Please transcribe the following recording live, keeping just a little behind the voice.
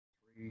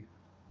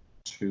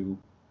to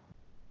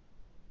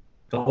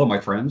Hello, my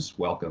friends.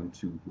 Welcome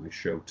to my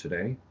show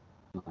today.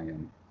 I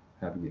am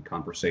having a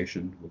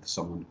conversation with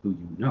someone who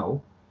you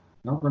know.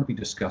 Now we're going to be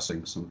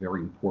discussing some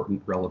very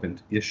important,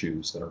 relevant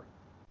issues that are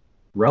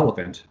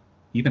relevant,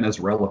 even as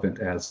relevant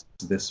as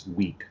this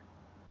week.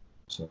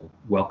 So,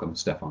 welcome,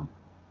 Stefan.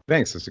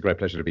 Thanks. It's a great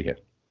pleasure to be here.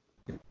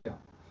 Yeah.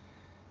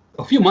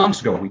 A few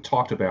months ago, we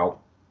talked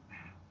about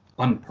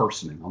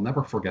unpersoning. I'll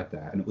never forget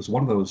that. And it was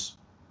one of those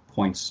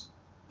points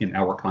in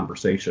our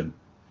conversation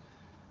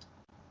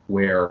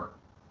where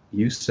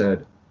you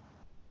said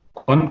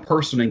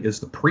unpersoning is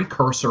the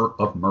precursor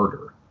of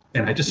murder.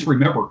 And I just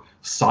remember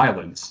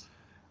silence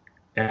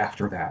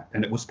after that,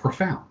 and it was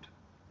profound.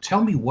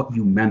 Tell me what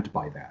you meant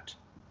by that.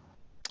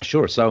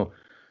 Sure. So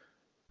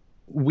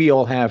we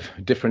all have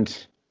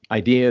different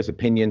ideas,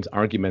 opinions,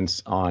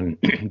 arguments on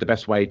the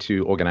best way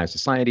to organize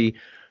society,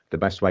 the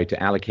best way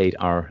to allocate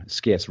our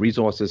scarce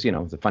resources. You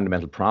know, the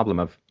fundamental problem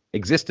of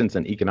existence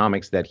and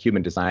economics that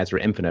human desires are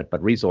infinite,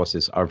 but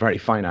resources are very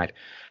finite.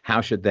 How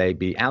should they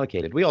be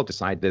allocated? We all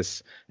decide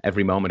this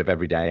every moment of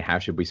every day. How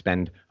should we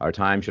spend our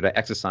time? Should I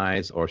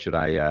exercise or should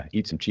I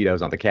eat some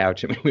Cheetos on the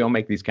couch? I mean, we all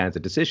make these kinds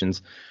of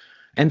decisions,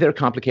 and they're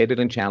complicated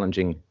and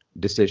challenging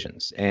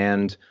decisions.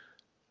 And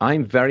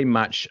I'm very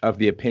much of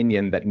the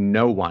opinion that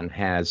no one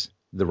has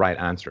the right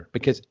answer,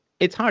 because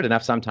it's hard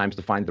enough sometimes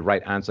to find the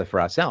right answer for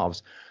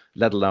ourselves,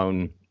 let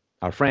alone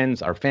our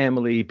friends, our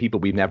family, people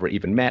we've never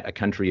even met, a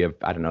country of,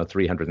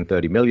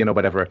 330 million or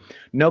whatever.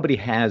 Nobody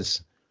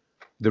has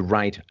the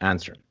right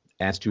answer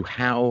as to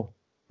how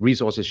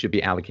resources should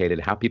be allocated,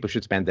 how people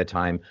should spend their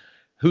time,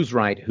 who's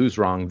right, who's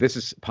wrong. This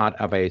is part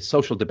of a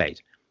social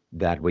debate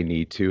that we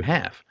need to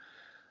have.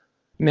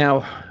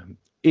 Now,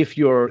 if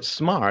you're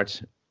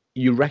smart,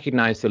 you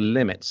recognize the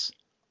limits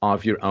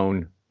of your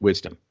own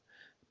wisdom.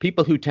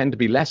 People who tend to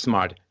be less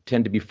smart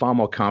tend to be far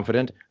more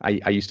confident.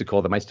 I used to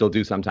call them, I still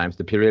do sometimes,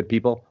 the period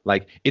people.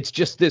 Like, it's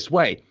just this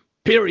way,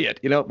 period.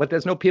 But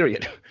there's no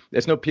period.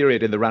 There's no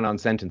period in the run-on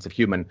sentence of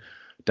human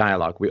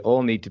dialogue. We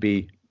all need to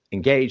be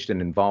engaged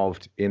and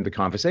involved in the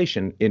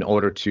conversation in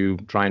order to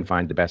try and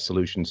find the best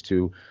solutions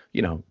to,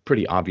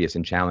 pretty obvious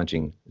and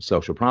challenging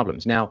social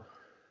problems. Now,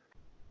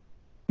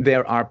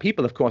 there are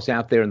people, of course,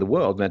 out there in the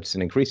world, that's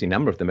an increasing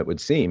number of them, it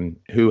would seem,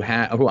 who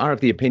are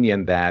of the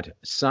opinion that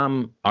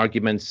some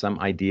arguments, some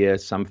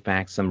ideas, some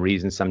facts, some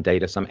reasons, some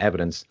data, some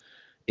evidence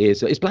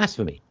is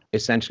blasphemy,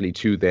 essentially,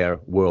 to their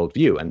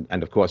worldview.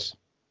 And of course,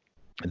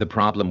 the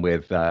problem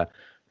with the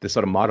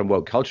sort of modern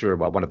woke culture,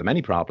 well, one of the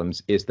many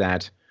problems, is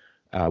that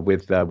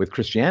with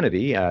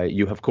Christianity,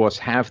 you, of course,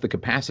 have the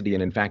capacity,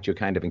 and in fact, you're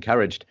kind of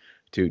encouraged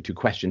to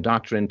question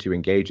doctrine, to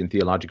engage in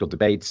theological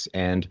debates.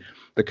 And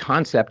the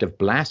concept of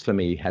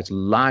blasphemy has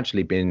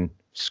largely been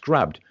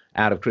scrubbed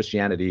out of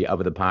Christianity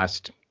over the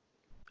past,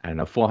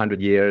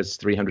 400 years,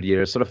 300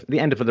 years, sort of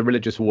the end of the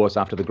religious wars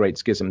after the Great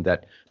Schism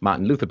that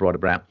Martin Luther brought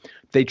about.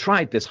 They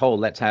tried this whole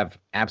let's have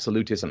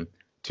absolutism,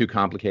 too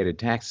complicated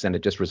texts, and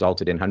it just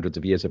resulted in hundreds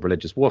of years of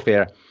religious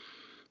warfare.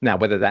 Now,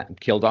 whether that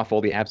killed off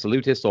all the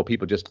absolutists or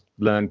people just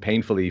learned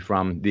painfully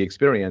from the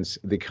experience,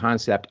 the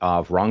concept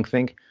of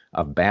wrongthink,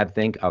 of bad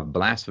think, of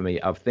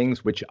blasphemy, of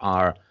things which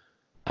are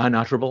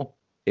unutterable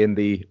in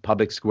the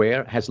public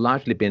square has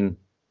largely been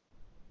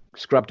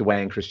scrubbed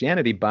away in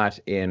Christianity.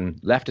 But in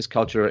leftist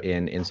culture,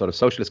 in sort of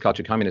socialist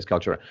culture, communist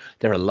culture,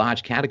 there are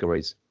large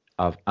categories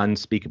of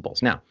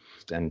unspeakables. Now,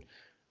 and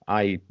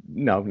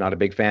not a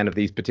big fan of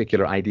these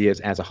particular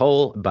ideas as a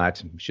whole,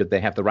 but should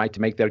they have the right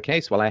to make their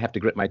case? Well, I have to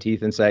grit my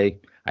teeth and say,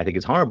 I think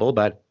it's horrible,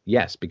 but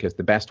yes, because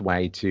the best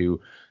way to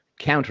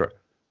counter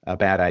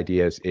bad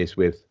ideas is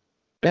with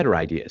better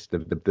ideas.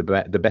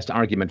 The best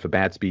argument for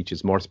bad speech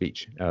is more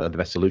speech, the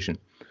best solution.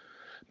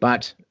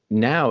 But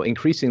now,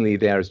 increasingly,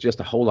 there's just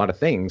a whole lot of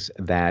things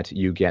that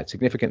you get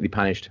significantly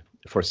punished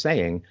for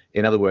saying.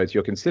 In other words,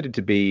 you're considered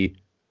to be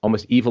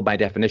almost evil by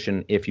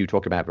definition if you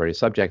talk about various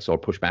subjects or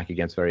push back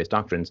against various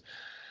doctrines.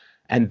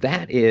 And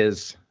that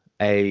is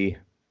a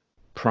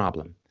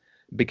problem,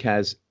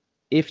 because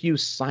if you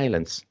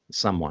silence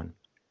someone,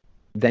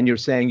 then you're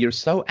saying you're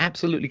so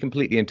absolutely,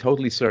 completely, and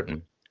totally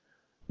certain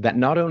that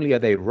not only are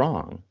they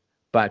wrong,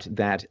 but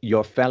that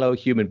your fellow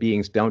human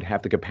beings don't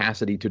have the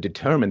capacity to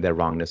determine their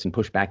wrongness and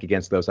push back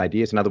against those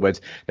ideas. In other words,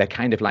 they're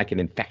kind of like an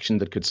infection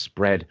that could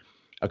spread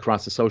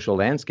across the social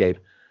landscape.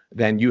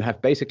 Then you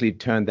have basically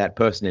turned that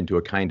person into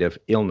a kind of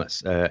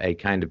illness, a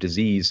kind of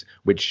disease,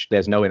 which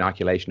there's no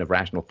inoculation of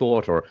rational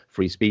thought or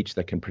free speech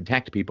that can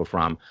protect people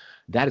from.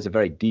 That is a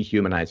very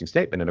dehumanizing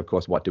statement. And of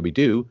course, what do we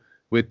do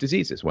with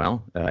diseases?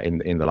 Well,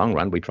 in the long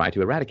run, we try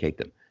to eradicate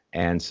them.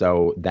 And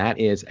so that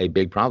is a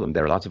big problem.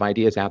 There are lots of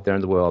ideas out there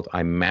in the world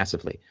I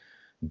massively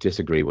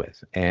disagree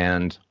with.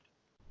 And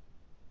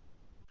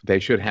they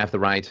should have the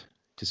right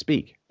to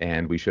speak,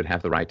 and we should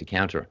have the right to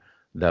counter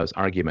those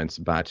arguments.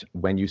 But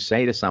when you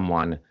say to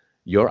someone,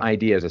 your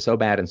ideas are so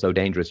bad and so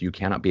dangerous, you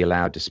cannot be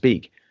allowed to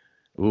speak,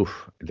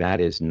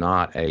 that is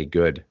not a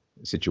good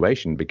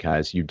situation,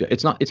 because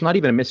it's not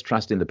even a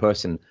mistrust in the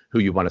person who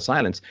you want to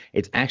silence.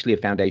 It's actually a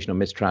foundational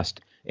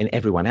mistrust in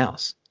everyone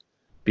else.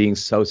 being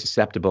so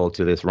susceptible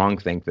to this wrong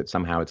think that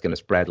somehow it's going to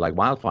spread like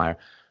wildfire.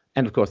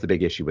 And of course, the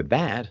big issue with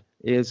that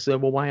is,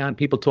 well, why aren't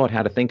people taught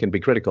how to think and be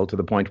critical to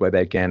the point where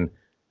they can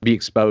be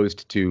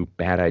exposed to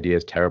bad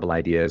ideas, terrible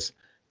ideas,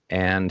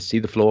 and see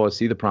the flaws,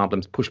 see the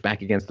problems, push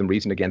back against them,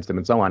 reason against them,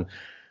 and so on?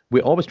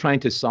 We're always trying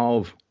to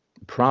solve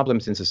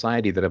problems in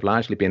society that have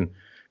largely been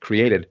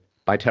created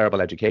by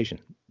terrible education.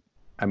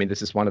 I mean,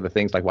 this is one of the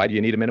things, like, why do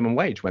you need a minimum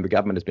wage when the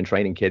government has been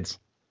training kids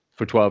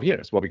for 12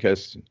 years? Well,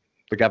 because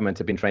the governments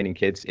have been training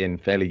kids in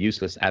fairly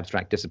useless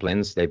abstract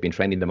disciplines. They've been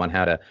training them on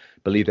how to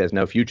believe there's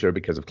no future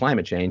because of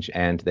climate change,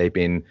 and they've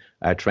been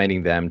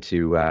training them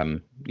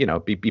to,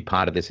 be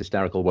part of this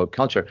hysterical woke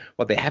culture.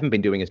 What they haven't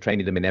been doing is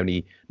training them in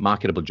any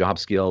marketable job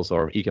skills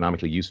or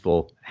economically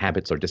useful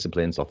habits or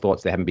disciplines or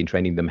thoughts. They haven't been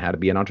training them how to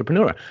be an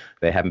entrepreneur.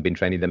 They haven't been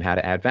training them how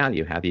to add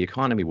value, how the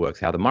economy works,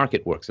 how the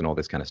market works, and all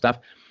this kind of stuff.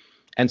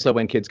 And so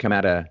when kids come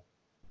out of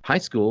high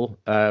school,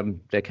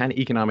 they're kind of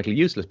economically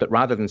useless. But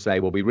rather than say,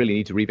 well, we really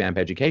need to revamp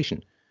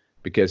education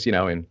because,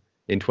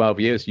 in 12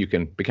 years you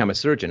can become a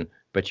surgeon,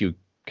 but you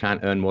can't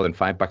earn more than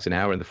 $5 an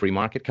hour in the free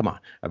market. Come on.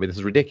 I mean, this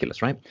is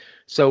ridiculous, right?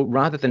 So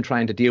rather than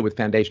trying to deal with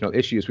foundational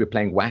issues, we're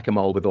playing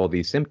whack-a-mole with all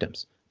these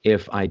symptoms.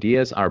 If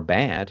ideas are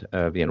bad,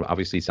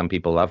 obviously some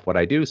people love what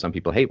I do. Some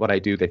people hate what I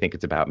do. They think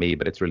it's about me,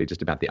 but it's really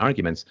just about the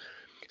arguments.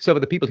 So for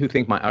the people who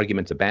think my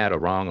arguments are bad or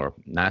wrong or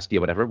nasty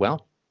or whatever,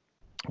 well,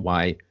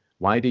 why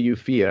do you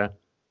fear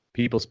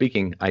people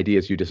speaking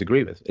ideas you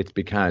disagree with? It's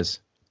because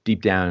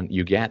deep down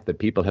you get that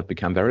people have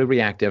become very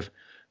reactive,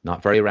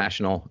 not very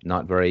rational,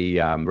 not very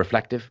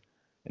reflective,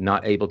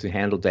 not able to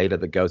handle data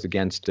that goes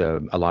against a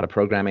lot of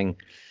programming.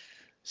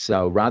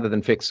 So rather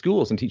than fix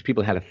schools and teach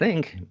people how to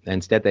think,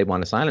 instead they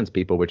want to silence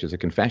people, which is a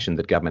confession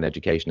that government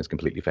education has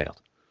completely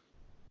failed.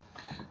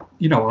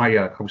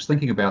 I was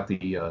thinking about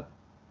the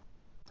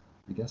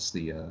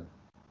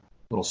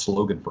little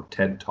slogan for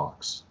TED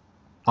Talks,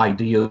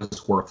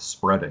 ideas worth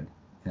spreading.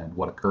 And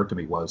what occurred to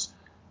me was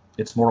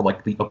it's more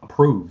like the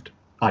approved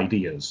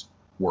ideas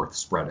worth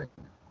spreading.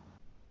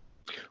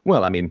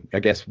 Well, I mean, I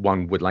guess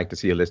one would like to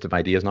see a list of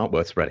ideas not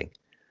worth spreading.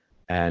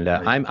 And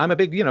right. I'm a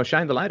big,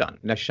 shine the light on.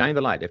 Now, shine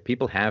the light. If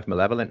people have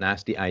malevolent,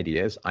 nasty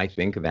ideas, I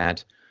think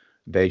that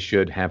they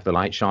should have the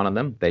light shone on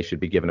them. They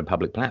should be given a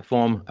public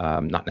platform,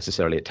 not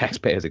necessarily at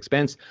taxpayers'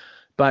 expense,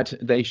 but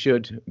they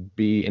should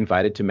be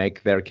invited to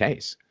make their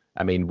case.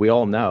 I mean, we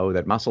all know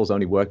that muscles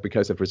only work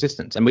because of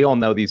resistance. And we all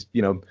know these,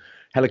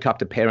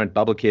 helicopter parent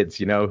bubble kids,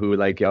 who are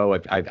like,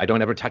 I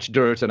don't ever touch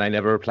dirt and I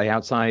never play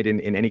outside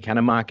in any kind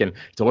of muck. And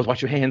it's always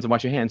wash your hands and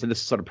wash your hands. And this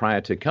is sort of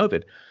prior to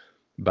COVID.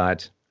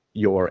 But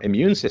your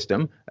immune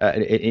system,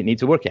 it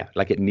needs a workout.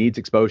 Like, it needs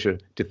exposure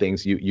to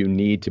things. You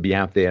need to be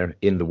out there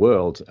in the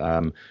world.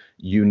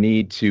 You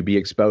need to be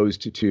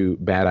exposed to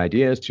bad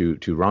ideas, to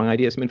wrong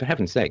ideas. I mean, for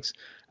heaven's sakes.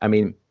 I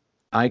mean,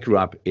 I grew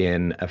up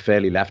in a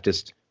fairly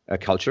leftist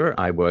culture.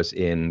 I was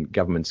in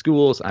government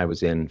schools. I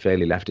was in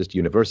fairly leftist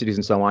universities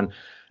and so on.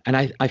 And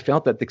I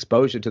felt that the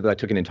exposure to that, I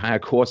took an entire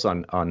course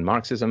on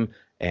Marxism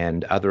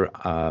and other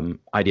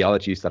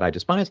ideologies that I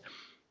despise.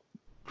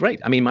 Great.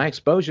 I mean, my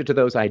exposure to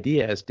those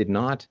ideas did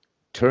not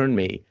turn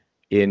me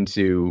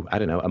into,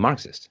 a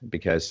Marxist,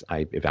 because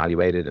I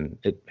evaluated and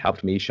it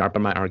helped me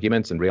sharpen my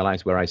arguments and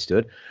realize where I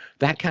stood.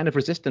 That kind of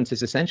resistance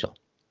is essential.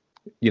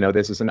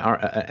 This is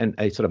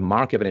a sort of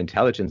mark of an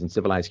intelligent and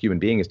civilized human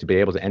being, is to be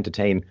able to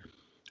entertain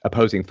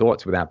opposing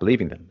thoughts without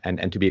believing them,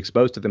 and to be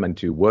exposed to them and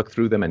to work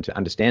through them and to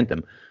understand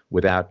them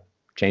without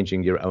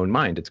changing your own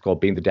mind. It's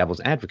called being the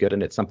devil's advocate,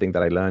 and it's something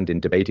that I learned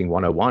in Debating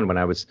 101 when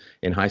I was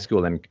in high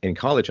school and in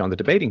college on the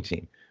debating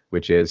team,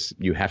 which is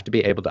you have to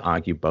be able to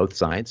argue both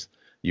sides.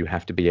 You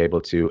have to be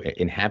able to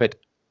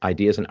inhabit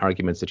ideas and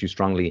arguments that you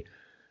strongly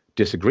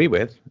disagree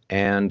with.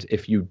 And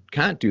if you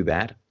can't do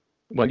that,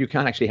 well, you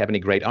can't actually have any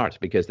great art,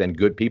 because then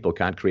good people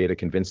can't create a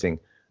convincing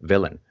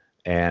villain.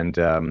 And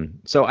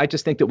so I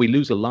just think that we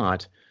lose a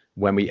lot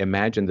when we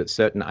imagine that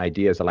certain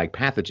ideas are like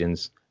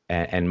pathogens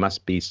and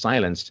must be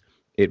silenced.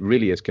 It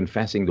really is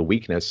confessing the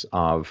weakness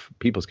of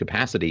people's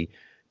capacity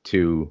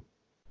to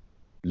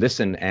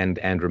listen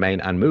and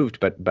remain unmoved,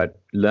 but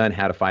learn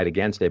how to fight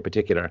against a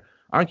particular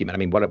argument. I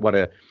mean, what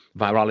do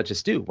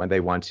virologists do when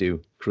they want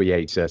to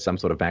create some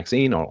sort of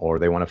vaccine or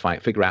they want to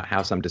figure out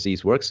how some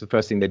disease works? The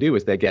first thing they do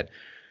is they get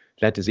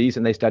that disease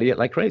and they study it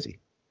like crazy.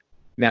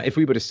 Now, if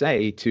we were to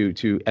say to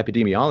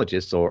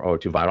epidemiologists or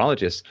to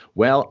virologists,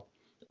 well,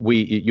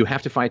 you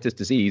have to fight this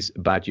disease,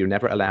 but you're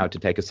never allowed to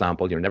take a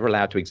sample. You're never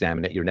allowed to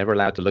examine it. You're never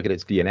allowed to look at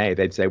its DNA.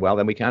 They'd say, well,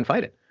 then we can't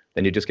fight it.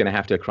 Then you're just going to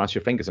have to cross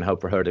your fingers and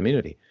hope for herd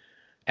immunity.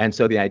 And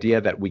so the idea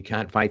that we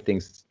can't fight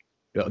things,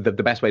 the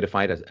best way to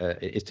fight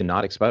is to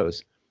not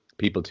expose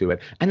people to it.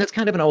 And that's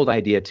kind of an old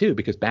idea, too,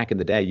 because back in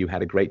the day, you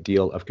had a great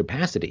deal of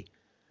capacity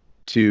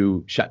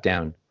to shut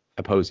down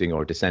opposing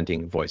or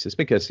dissenting voices,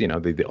 because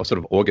the sort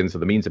of organs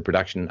of the means of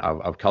production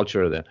of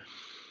culture,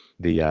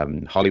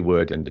 the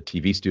Hollywood and the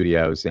TV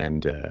studios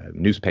and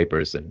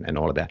newspapers and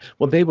all of that,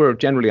 well, they were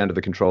generally under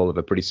the control of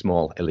a pretty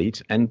small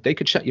elite, and they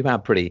could shut you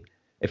out pretty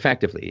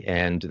effectively.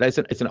 And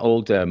it's an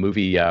old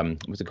movie,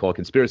 what's it called,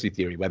 Conspiracy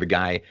Theory, where the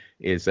guy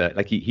is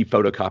like he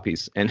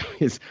photocopies and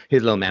his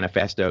little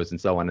manifestos and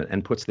so on,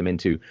 and puts them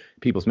into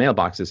people's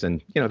mailboxes.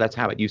 And, that's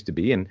how it used to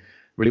be and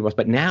really was.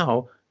 But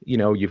now,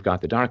 you've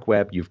got the dark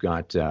web, you've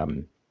got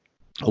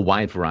a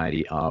wide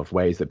variety of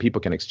ways that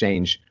people can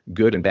exchange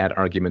good and bad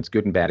arguments,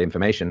 good and bad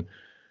information.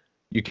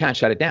 You can't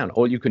shut it down.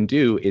 All you can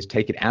do is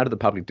take it out of the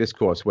public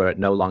discourse where it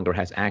no longer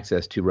has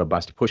access to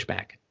robust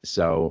pushback.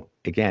 So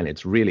again,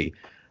 it's really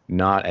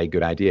not a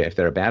good idea. If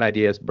there are bad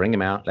ideas, bring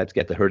them out. Let's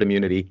get the herd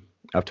immunity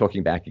of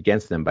talking back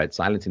against them. But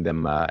silencing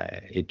them,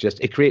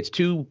 it creates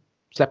two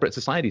separate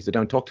societies that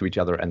don't talk to each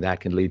other, and that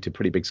can lead to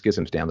pretty big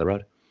schisms down the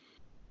road.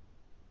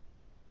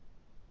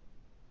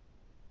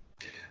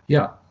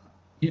 Yeah.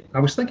 I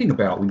was thinking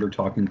about when you're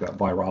talking about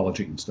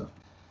virology and stuff.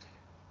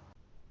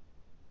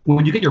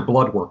 When you get your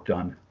blood work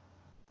done,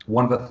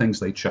 one of the things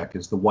they check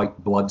is the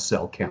white blood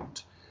cell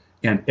count.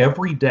 And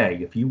every day,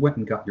 if you went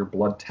and got your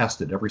blood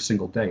tested every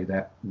single day,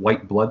 that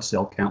white blood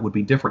cell count would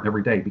be different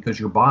every day because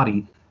your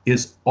body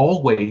is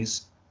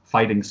always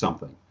fighting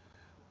something.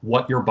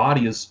 What your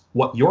body is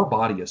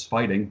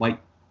fighting might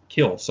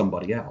kill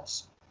somebody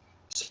else.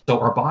 So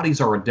our bodies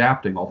are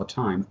adapting all the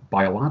time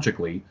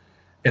biologically,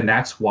 and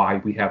that's why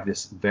we have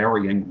this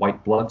varying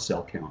white blood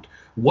cell count.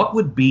 What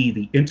would be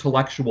the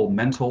intellectual,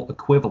 mental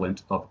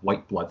equivalent of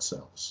white blood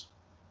cells?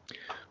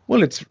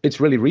 Well, it's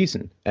really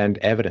reason and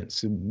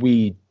evidence.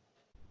 We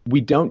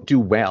don't do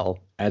well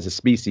as a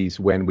species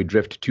when we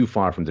drift too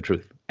far from the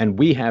truth. And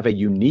we have a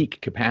unique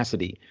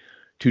capacity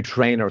to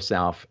train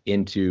ourselves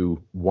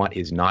into what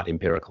is not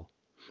empirical.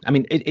 I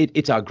mean,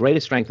 it's our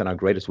greatest strength and our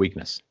greatest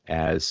weakness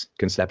as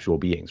conceptual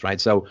beings,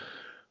 right? So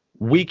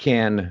we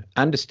can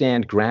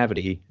understand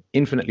gravity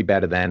infinitely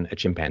better than a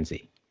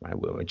chimpanzee. Right?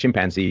 Well, a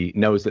chimpanzee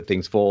knows that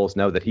things falls,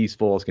 know that he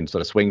falls, can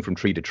sort of swing from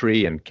tree to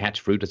tree and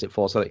catch fruit as it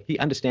falls. So he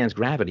understands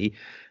gravity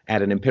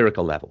at an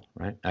empirical level.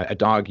 Right? A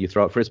dog, you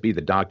throw a frisbee, the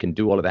dog can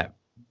do all of that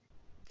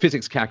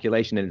physics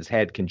calculation in his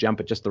head, can jump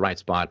at just the right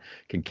spot,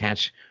 can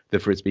catch the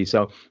frisbee.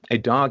 So a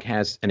dog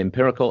has an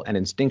empirical and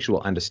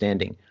instinctual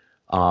understanding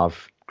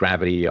of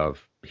gravity,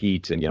 of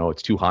heat, and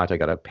it's too hot, I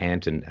got to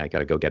pant and I got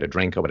to go get a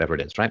drink or whatever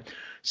it is. Right?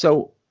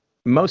 So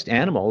most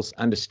animals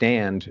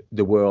understand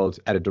the world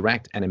at a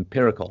direct and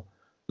empirical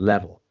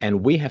level.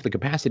 And we have the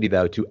capacity,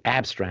 though, to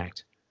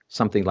abstract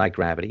something like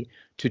gravity,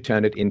 to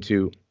turn it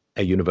into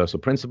a universal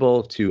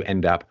principle, to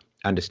end up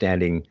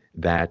understanding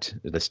that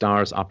the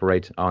stars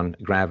operate on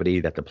gravity,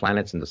 that the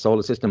planets in the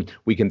solar system,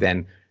 we can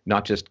then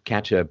not just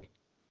catch a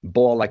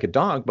ball like a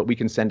dog, but we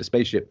can send a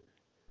spaceship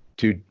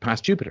to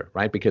past Jupiter,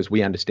 right? Because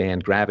we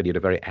understand gravity at a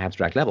very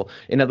abstract level.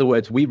 In other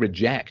words, we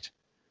reject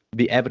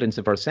the evidence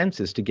of our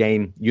senses to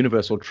gain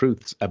universal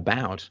truths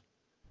about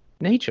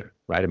nature,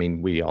 right? I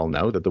mean, we all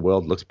know that the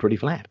world looks pretty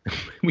flat.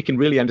 We can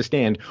really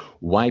understand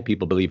why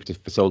people believed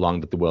for so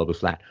long that the world was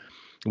flat.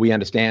 We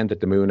understand that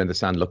the moon and the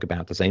sun look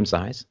about the same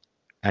size.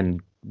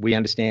 And we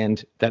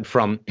understand that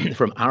from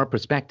our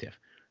perspective,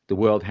 the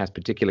world has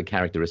particular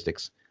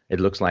characteristics. It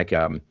looks like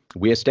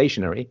we're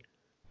stationary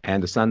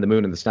and the sun, the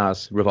moon, and the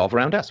stars revolve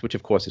around us, which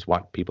of course is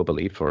what people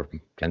believed for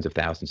tens of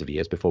thousands of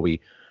years before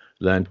we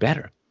learned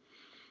better.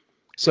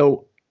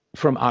 So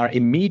from our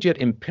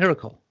immediate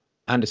empirical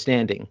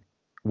understanding,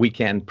 we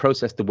can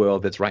process the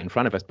world that's right in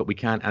front of us, but we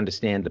can't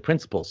understand the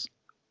principles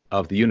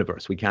of the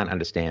universe. We can't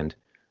understand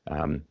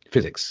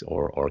physics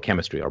or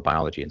chemistry or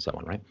biology and so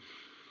on, right?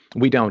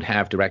 We don't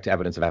have direct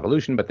evidence of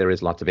evolution, but there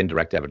is lots of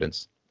indirect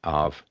evidence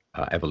of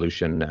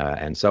evolution.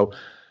 And so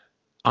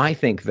I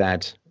think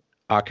that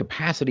our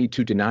capacity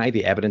to deny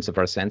the evidence of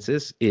our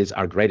senses is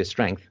our greatest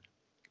strength,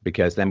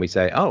 because then we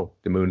say, oh,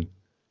 the moon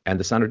and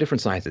the sun are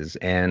different sizes.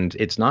 And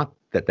it's not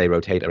that they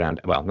rotate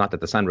around, well, not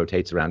that the sun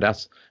rotates around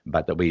us,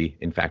 but that we,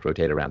 in fact,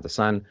 rotate around the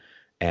sun.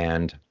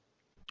 And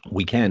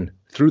we can,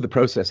 through the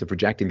process of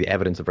rejecting the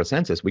evidence of our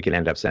senses, we can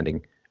end up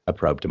sending a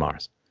probe to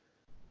Mars.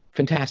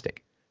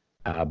 Fantastic.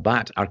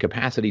 But our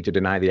capacity to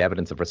deny the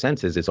evidence of our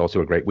senses is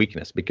also a great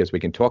weakness, because we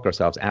can talk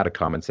ourselves out of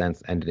common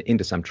sense and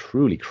into some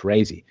truly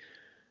crazy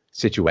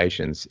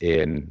situations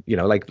in,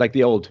 like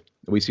the old,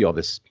 we see all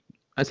this,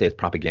 I say it's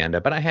propaganda,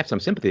 but I have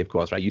some sympathy, of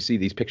course, right? You see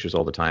these pictures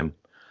all the time,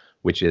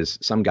 which is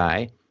some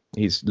guy,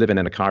 he's living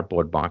in a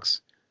cardboard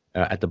box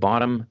at the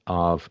bottom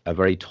of a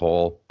very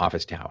tall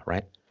office tower,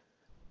 right?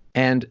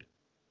 And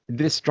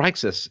this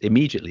strikes us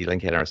immediately,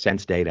 looking at our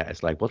sense data.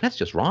 It's like, well, that's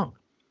just wrong.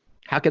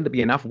 How can there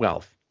be enough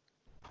wealth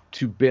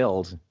to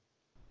build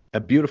a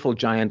beautiful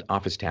giant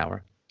office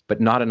tower,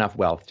 but not enough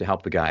wealth to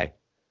help the guy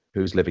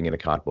who's living in a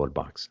cardboard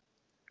box?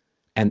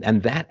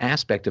 And that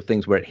aspect of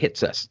things where it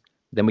hits us,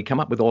 then we come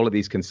up with all of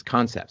these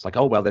concepts like,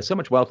 oh, well, there's so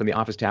much wealth in the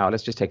office tower.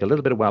 Let's just take a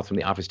little bit of wealth from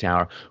the office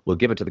tower. We'll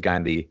give it to the guy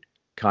in the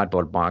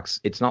cardboard box.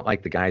 It's not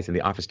like the guys in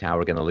the office tower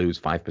are going to lose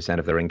 5%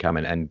 of their income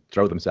and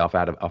throw themselves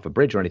off a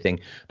bridge or anything.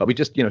 But we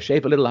just,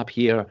 shave a little up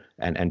here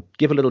and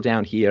give a little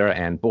down here.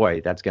 And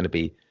boy, that's going to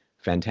be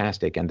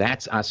fantastic. And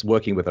that's us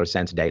working with our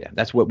sense data.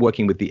 That's what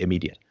working with the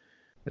immediate.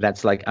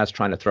 That's like us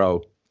trying to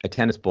throw a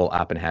tennis ball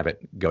up and have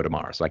it go to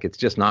Mars. Like, it's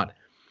just not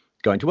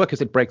going to work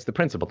because it breaks the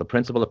principle. The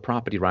principle of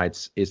property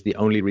rights is the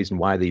only reason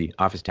why the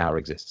office tower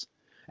exists.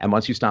 And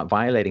once you start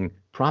violating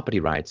property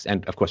rights,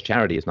 and of course,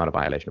 charity is not a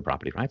violation of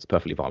property rights,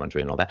 perfectly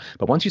voluntary and all that.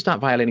 But once you start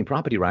violating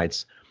property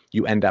rights,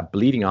 you end up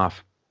bleeding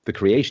off the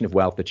creation of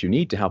wealth that you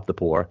need to help the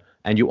poor.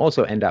 And you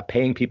also end up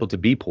paying people to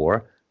be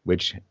poor,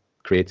 which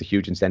creates a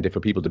huge incentive for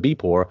people to be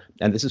poor.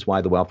 And this is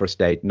why the welfare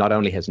state not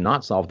only has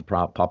not solved the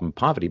problem of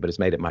poverty, but has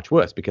made it much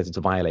worse because it's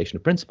a violation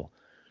of principle.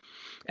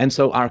 And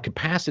so our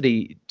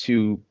capacity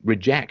to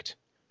reject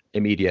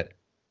immediate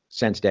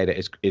sense data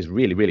is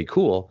really, really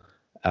cool.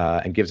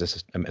 And gives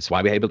us, that's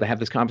why we're able to have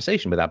this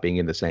conversation without being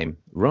in the same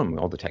room,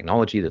 all the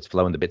technology that's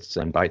flowing the bits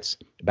and bytes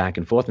back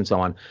and forth and so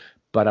on.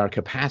 But our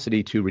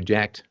capacity to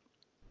reject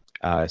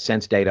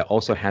sense data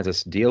also has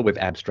us deal with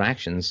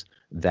abstractions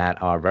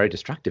that are very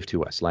destructive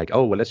to us. Like,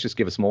 oh, well, let's just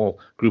give a small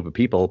group of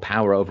people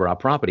power over our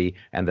property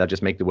and they'll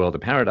just make the world a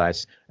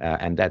paradise.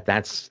 And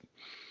that's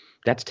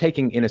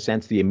taking, in a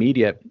sense, the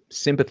immediate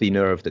sympathy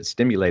nerve that's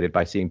stimulated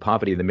by seeing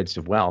poverty in the midst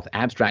of wealth,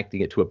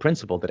 abstracting it to a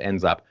principle that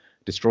ends up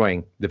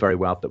destroying the very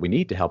wealth that we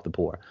need to help the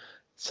poor.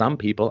 Some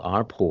people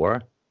are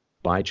poor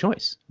by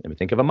choice. I mean,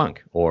 think of a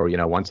monk. Or,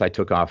 once I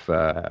took off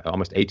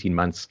almost 18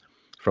 months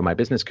from my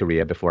business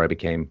career before I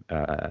became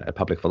a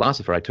public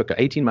philosopher, I took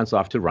 18 months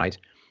off to write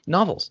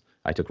novels.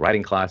 I took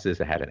writing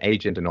classes. I had an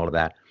agent and all of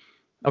that.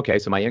 Okay,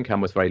 so my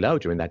income was very low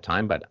during that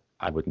time, but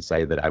I wouldn't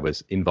say that I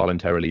was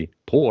involuntarily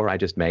poor. I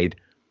just made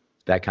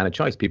that kind of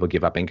choice. People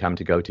give up income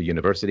to go to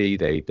university.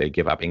 They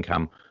give up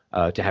income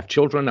to have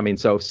children. I mean,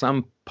 so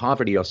some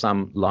poverty or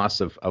some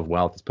loss of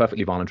wealth is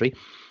perfectly voluntary.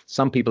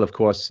 Some people, of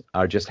course,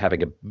 are just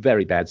having a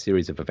very bad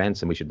series of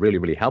events, and we should really,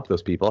 really help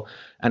those people.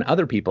 And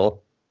other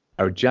people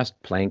are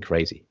just plain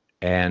crazy.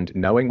 And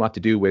knowing what to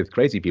do with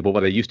crazy people,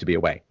 well, there used to be a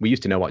way. We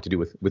used to know what to do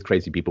with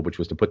crazy people, which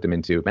was to put them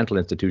into mental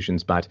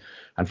institutions. But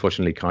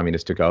unfortunately,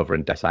 communists took over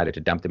and decided to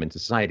dump them into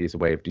society as a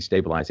way of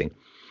destabilizing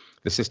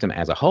the system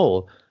as a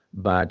whole.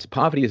 But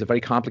poverty is a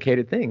very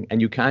complicated thing, and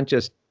you can't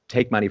just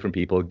take money from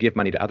people, give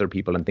money to other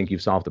people, and think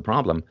you've solved the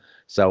problem.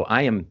 So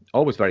I am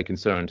always very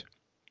concerned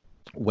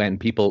when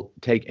people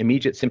take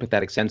immediate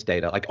sympathetic sense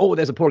data, like, oh,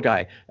 there's a poor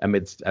guy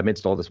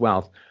amidst all this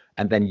wealth,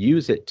 and then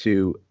use it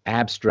to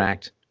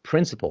abstract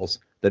principles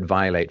that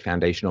violate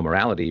foundational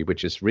morality,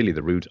 which is really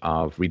the root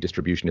of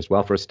redistributionist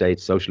welfare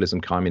states, socialism,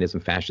 communism,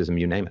 fascism,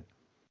 you name it.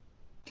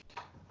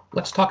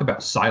 Let's talk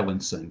about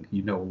silencing.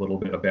 You know a little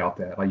bit about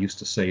that. I used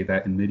to say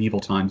that in medieval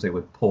times they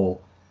would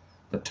pull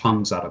the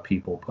tongues out of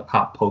people, put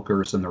hot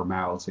pokers in their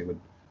mouths, they would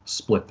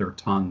split their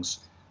tongues.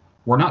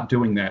 We're not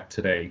doing that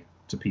today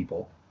to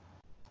people,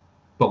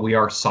 but we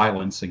are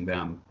silencing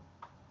them,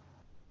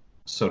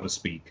 so to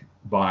speak,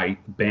 by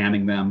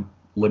banning them,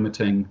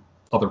 limiting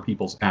other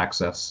people's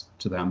access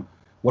to them.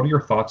 What are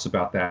your thoughts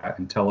about that?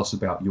 And tell us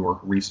about your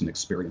recent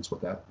experience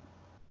with that.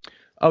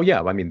 Oh,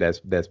 yeah. I mean, there's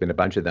been a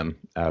bunch of them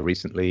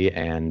recently,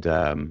 and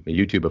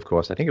YouTube, of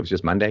course. I think it was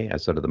just Monday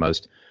as sort of the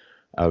most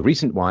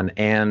recent one.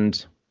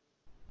 And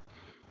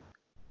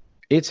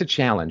it's a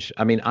challenge.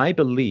 I mean, I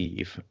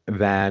believe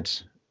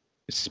that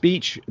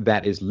speech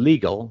that is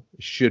legal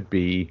should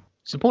be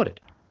supported.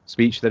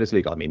 Speech that is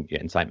legal. I mean,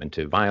 incitement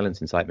to violence,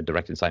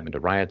 direct incitement to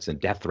riots and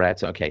death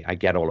threats. Okay, I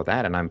get all of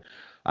that, and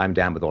I'm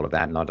down with all of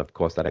that. Not, of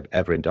course, that I've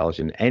ever indulged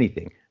in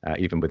anything,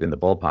 even within the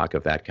ballpark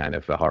of that kind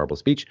of horrible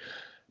speech.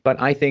 But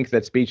I think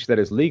that speech that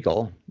is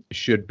legal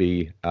should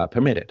be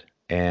permitted.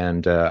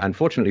 And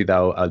unfortunately,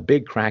 though, a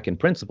big crack in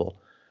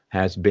principle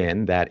has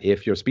been that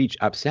if your speech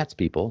upsets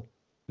people,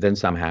 then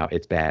somehow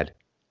it's bad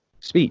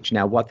speech.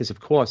 Now, what this,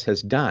 of course,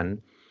 has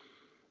done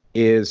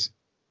is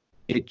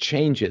it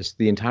changes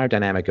the entire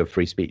dynamic of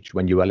free speech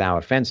when you allow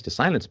offense to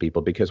silence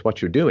people, because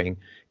what you're doing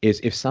is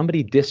if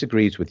somebody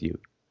disagrees with you,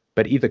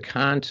 but either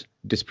can't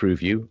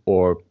disprove you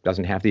or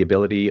doesn't have the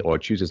ability or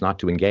chooses not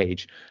to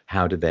engage,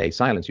 how do they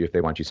silence you if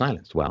they want you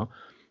silenced? Well,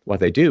 what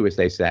they do is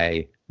they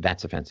say,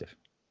 that's offensive,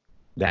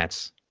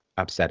 that's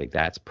upsetting,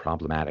 that's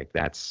problematic,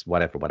 that's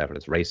whatever,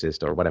 that's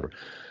racist or whatever.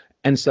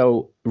 And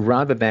so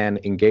rather than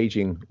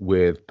engaging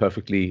with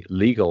perfectly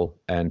legal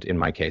and, in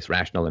my case,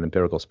 rational and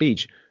empirical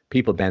speech,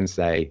 people then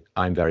say,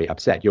 I'm very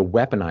upset. You're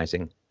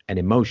weaponizing an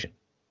emotion.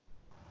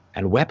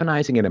 And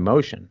weaponizing an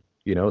emotion,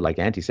 like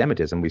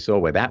anti-Semitism, we saw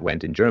where that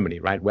went in Germany,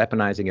 right?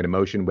 Weaponizing an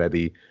emotion where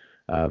the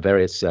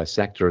various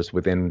sectors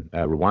within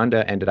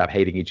Rwanda ended up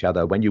hating each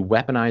other. When you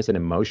weaponize an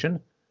emotion,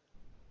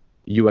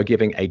 you are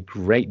giving a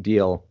great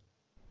deal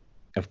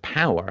of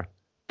power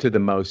to the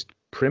most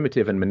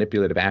primitive and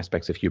manipulative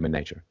aspects of human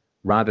nature.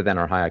 Rather than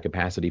our higher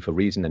capacity for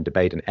reason and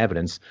debate and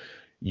evidence,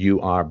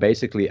 you are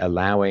basically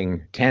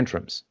allowing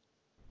tantrums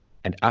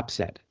and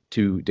upset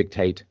to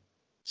dictate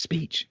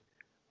speech.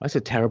 That's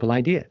a terrible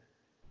idea,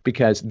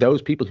 because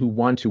those people who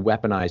want to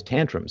weaponize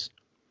tantrums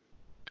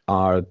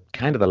are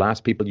kind of the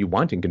last people you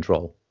want in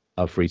control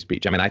of free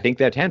speech. I mean, I think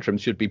their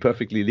tantrums should be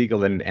perfectly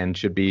legal and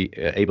should be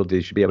able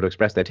to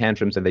express their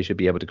tantrums, and they should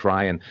be able to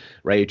cry and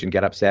rage and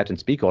get upset and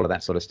speak all of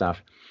that sort of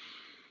stuff.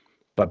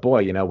 But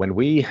boy, when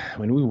we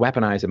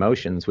weaponize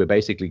emotions, we're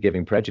basically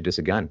giving prejudice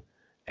a gun.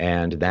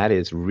 And that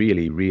is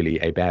really, really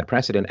a bad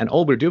precedent. And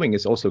all we're doing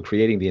is also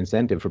creating the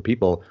incentive for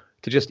people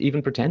to just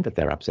even pretend that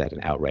they're upset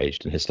and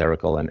outraged and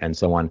hysterical and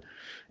so on.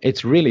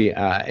 It's really,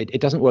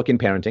 it doesn't work in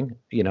parenting.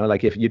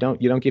 Like if you don't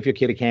give your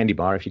kid a candy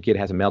bar if your kid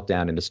has a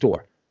meltdown in the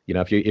store.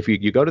 If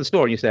you go to the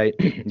store and you say,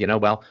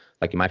 well,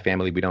 like in my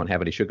family, we don't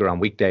have any sugar on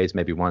weekdays,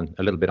 maybe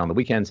a little bit on the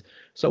weekends.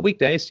 So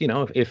weekdays,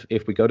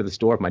 if we go to the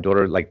store, if my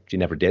daughter, like she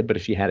never did, but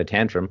if she had a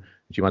tantrum,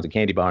 she wants a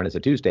candy bar and it's a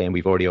Tuesday and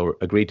we've already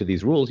agreed to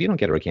these rules, you don't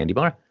get her a candy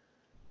bar.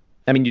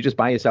 I mean, you just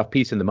buy yourself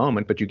peace in the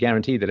moment, but you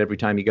guarantee that every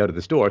time you go to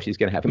the store, she's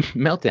going to have a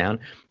meltdown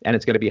and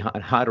it's going to be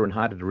harder and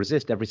harder to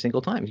resist every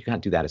single time. You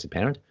can't do that as a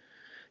parent.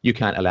 You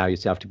can't allow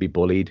yourself to be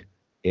bullied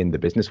in the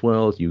business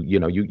world.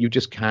 You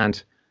just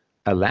can't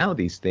allow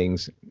these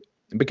things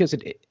because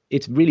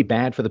it's really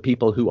bad for the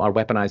people who are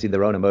weaponizing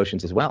their own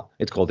emotions as well.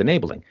 It's called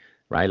enabling,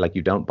 right? Like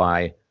you don't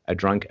buy a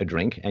drunk a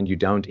drink and you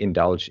don't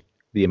indulge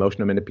the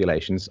emotional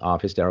manipulations of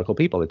hysterical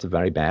people. It's a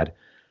very bad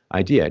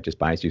idea. It just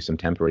buys you some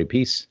temporary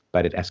peace,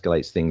 but it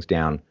escalates things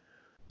down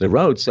the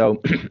road.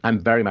 So I'm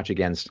very much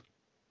against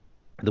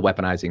the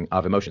weaponizing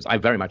of emotions. I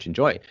very much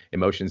enjoy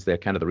emotions. They're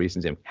kind of the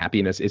reasons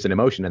happiness is an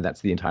emotion, and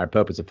that's the entire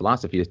purpose of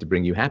philosophy, is to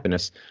bring you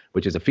happiness,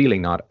 which is a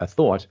feeling, not a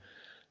thought.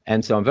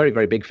 And so I'm very,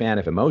 very big fan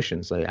of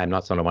emotions. I'm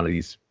not sort of one of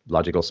these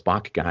logical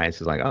Spock guys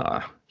who's like,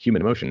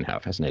 human emotion, how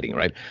fascinating,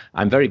 right?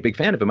 I'm very big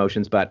fan of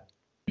emotions, but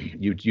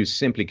you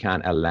simply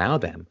can't allow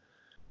them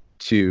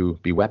to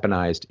be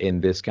weaponized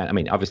in this kind. I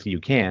mean, obviously you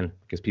can,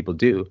 because people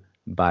do,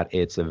 but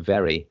it's a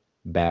very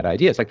bad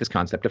idea. It's like this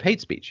concept of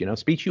hate speech.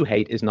 Speech you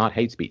hate is not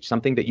hate speech.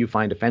 Something that you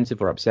find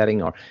offensive or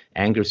upsetting or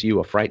angers you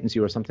or frightens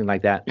you or something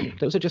like that,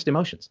 those are just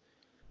emotions.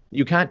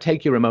 You can't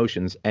take your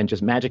emotions and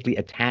just magically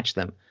attach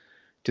them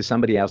to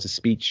somebody else's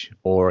speech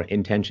or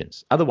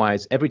intentions.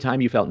 Otherwise, every time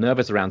you felt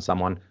nervous around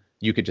someone,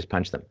 you could just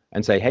punch them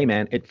and say, hey,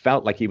 man, it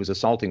felt like he was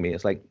assaulting me.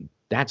 It's like,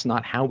 that's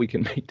not how we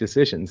can make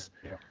decisions.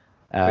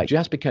 Yeah.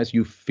 Just because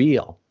you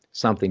feel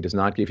something does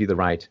not give you the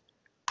right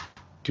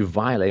to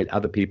violate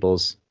other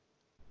people's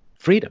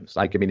freedoms.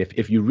 Like, I mean,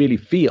 if you really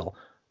feel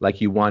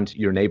like you want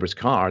your neighbor's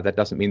car, that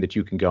doesn't mean that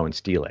you can go and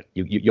steal it.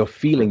 You're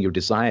feeling your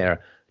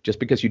desire. Just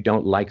because you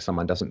don't like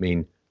someone doesn't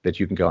mean that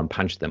you can go and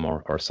punch them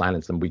or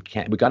silence them. We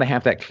got to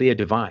have that clear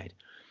divide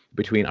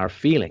between our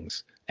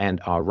feelings and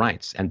our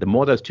rights. And the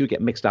more those two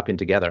get mixed up in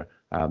together,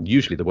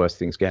 usually the worse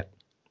things get.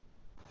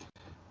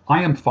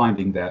 I am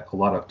finding that a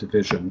lot of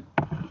division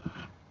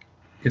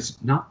is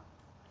not,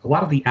 a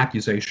lot of the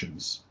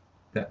accusations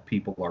that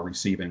people are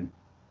receiving,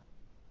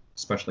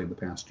 especially in the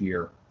past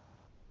year,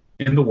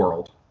 in the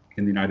world,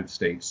 in the United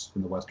States,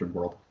 in the Western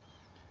world,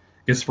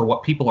 is for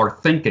what people are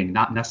thinking,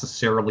 not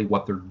necessarily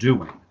what they're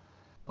doing.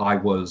 I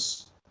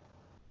was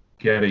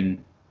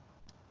getting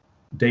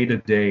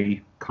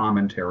day-to-day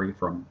commentary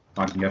from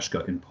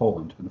Agnieszka in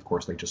Poland, and of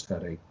course they just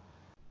had their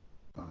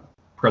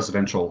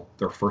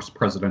first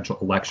presidential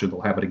election.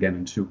 They'll have it again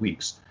in 2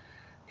 weeks.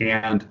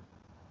 And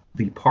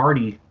the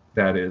party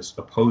that is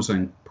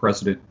opposing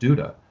President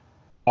Duda,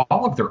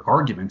 all of their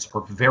arguments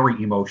are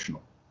very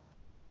emotional,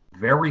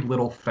 very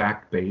little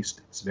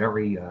fact-based. It's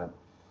very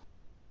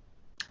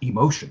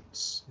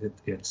emotions.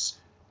 It's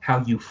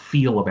how you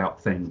feel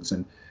about things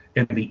and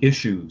the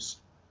issues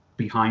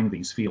behind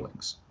these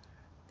feelings.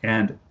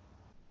 And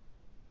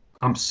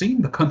I'm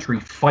seeing the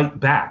country fight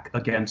back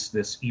against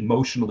this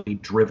emotionally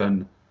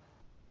driven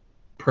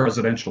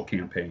presidential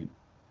campaign.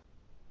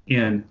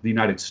 In the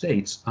United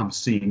States, I'm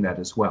seeing that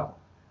as well.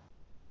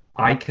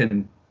 I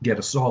can get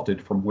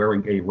assaulted from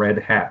wearing a red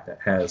hat that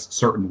has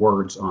certain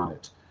words on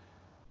it.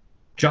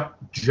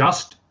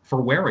 Just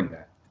for wearing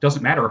that. It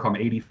doesn't matter if I'm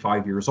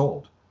 85 years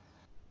old.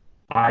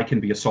 I can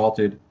be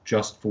assaulted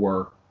just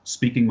for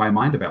speaking my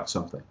mind about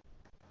something.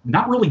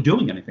 Not really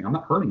doing anything. I'm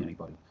not hurting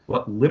anybody,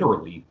 but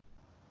literally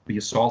be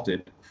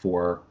assaulted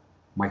for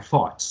my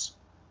thoughts.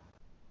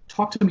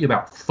 Talk to me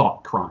about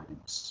thought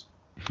crimes.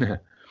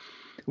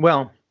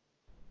 Well,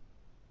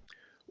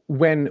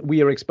 when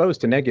we are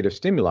exposed to negative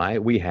stimuli,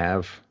 we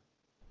have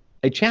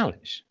a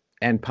challenge.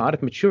 And part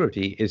of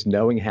maturity is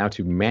knowing how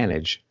to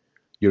manage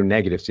your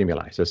negative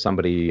stimuli. So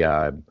somebody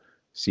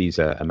sees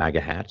a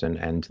MAGA hat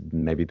and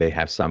maybe they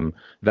have some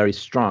very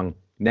strong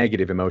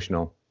negative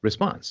emotional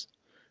response.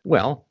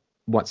 Well,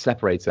 what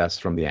separates us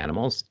from the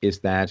animals is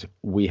that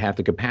we have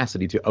the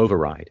capacity to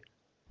override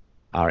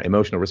our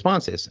emotional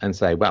responses and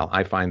say, well,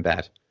 I find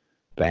that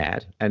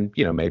bad. And,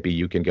 maybe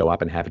you can go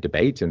up and have a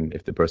debate. And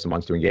if the person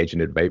wants to engage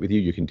in a debate with you,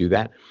 you can do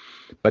that.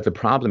 But the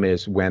problem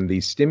is when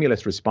the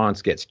stimulus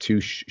response gets too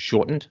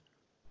shortened,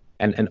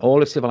 and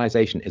all of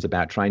civilization is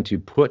about trying to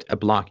put a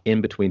block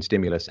in between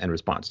stimulus and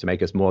response to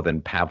make us more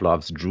than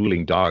Pavlov's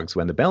drooling dogs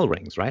when the bell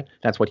rings, right?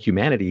 That's what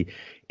humanity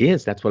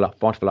is. That's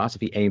what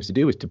philosophy aims to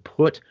do, is to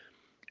put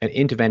an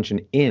intervention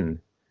in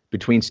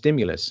between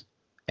stimulus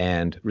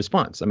and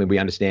response. I mean, we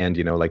understand,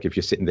 like if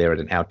you're sitting there at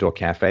an outdoor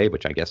cafe,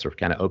 which I guess are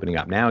kind of opening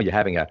up now, you're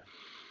having a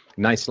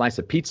nice slice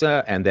of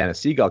pizza and then a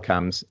seagull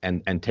comes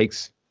and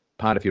takes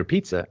part of your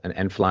pizza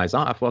and flies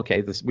off. Well,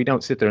 okay, we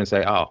don't sit there and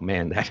say, oh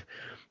man,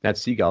 that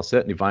seagull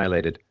certainly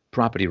violated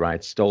property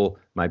rights, stole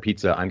my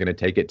pizza. I'm going to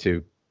take it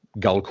to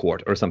gull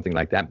court or something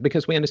like that,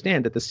 because we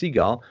understand that the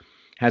seagull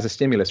has a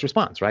stimulus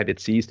response, right? It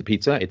sees the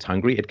pizza, it's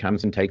hungry, it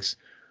comes and takes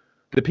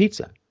the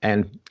pizza.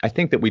 And I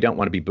think that we don't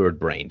want to be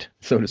bird-brained,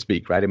 so to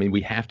speak, right? I mean,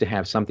 we have to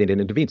have something that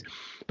intervenes.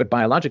 But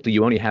biologically,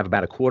 you only have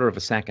about a quarter of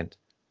a second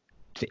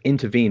to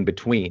intervene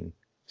between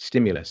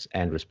stimulus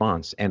and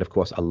response. And of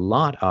course, a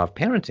lot of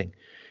parenting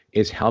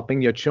is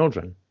helping your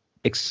children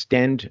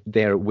extend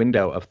their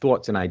window of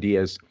thoughts and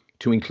ideas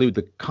to include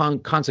the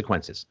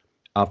consequences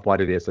of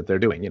what it is that they're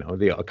doing. You know,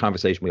 the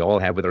conversation we all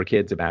have with our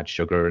kids about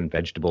sugar and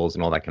vegetables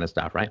and all that kind of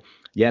stuff, right?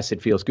 Yes,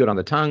 it feels good on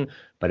the tongue,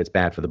 but it's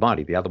bad for the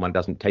body. The other one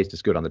doesn't taste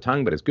as good on the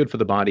tongue, but it's good for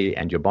the body.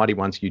 And your body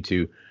wants you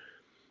to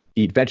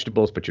eat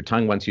vegetables, but your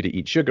tongue wants you to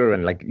eat sugar.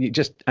 And like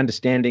just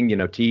understanding, you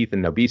know, teeth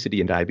and obesity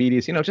and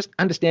diabetes, you know, just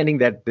understanding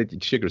that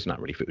sugar is not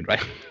really food,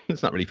 right?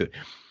 It's not really food.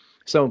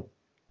 So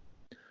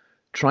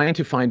trying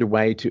to find a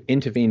way to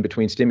intervene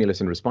between stimulus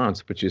and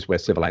response, which is where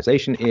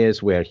civilization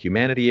is, where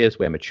humanity is,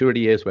 where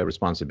maturity is, where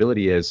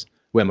responsibility is,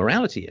 where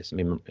morality is. I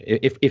mean,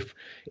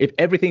 if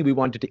everything we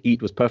wanted to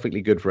eat was perfectly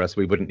good for us,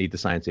 we wouldn't need the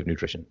science of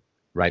nutrition,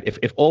 right?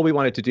 If all we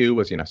wanted to do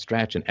was, you know,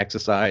 stretch and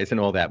exercise and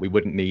all that, we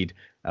wouldn't need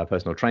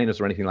personal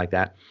trainers or anything like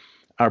that.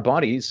 Our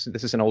bodies,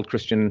 this is an old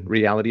Christian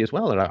reality as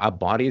well, our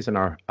bodies and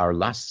our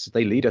lusts,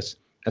 they lead us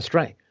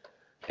astray.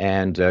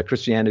 And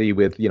Christianity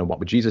with, you know, what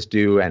would Jesus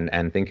do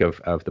and think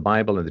of the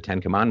Bible and the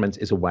Ten Commandments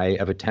is a way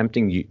of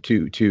attempting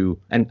to,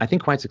 and I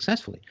think quite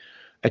successfully,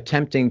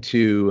 attempting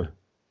to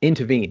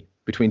intervene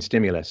between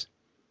stimulus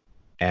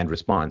and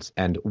response.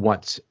 And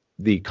what's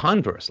the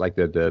converse, like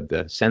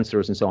the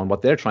censors and so on,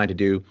 what they're trying to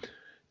do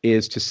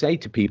is to say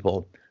to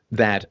people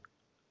that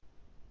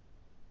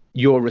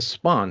your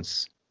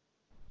response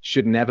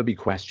should never be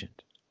questioned.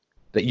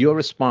 That your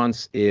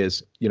response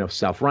is, you know,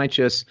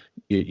 self-righteous.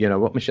 You know,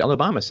 what Michelle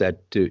Obama said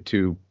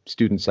to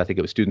students, I think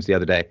it was students the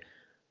other day,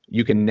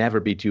 you can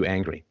never be too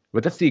angry.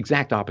 But that's the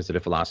exact opposite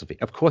of philosophy.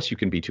 Of course you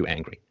can be too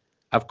angry.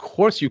 Of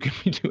course you can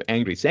be too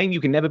angry. Saying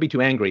you can never be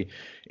too angry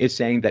is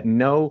saying that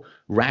no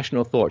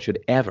rational thought should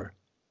ever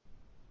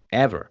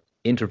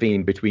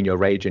intervene between your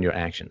rage and your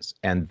actions.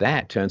 And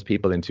that turns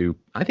people into,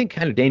 I think,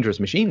 kind of dangerous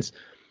machines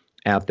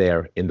out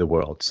there in the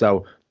world.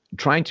 So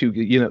trying to,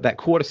 you know, that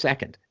quarter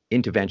second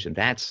intervention,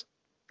 that's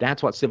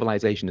what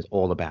civilization is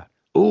all about.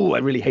 Oh, I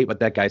really hate what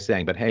that guy's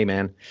saying, but hey,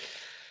 man,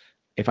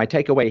 if I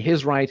take away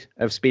his right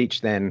of speech,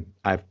 then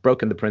I've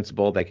broken the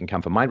principle. They can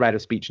come for my right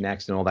of speech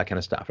next and all that kind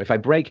of stuff. If I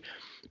break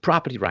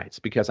property rights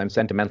because I'm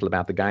sentimental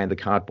about the guy in the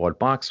cardboard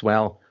box,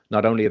 well,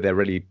 not only are there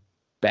really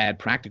bad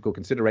practical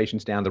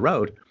considerations down the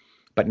road,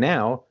 but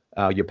now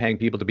you're paying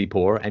people to be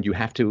poor and you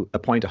have to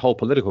appoint a whole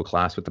political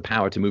class with the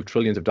power to move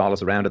trillions of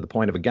dollars around at the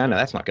point of a gun. Now,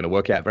 that's not going to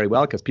work out very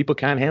well because people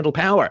can't handle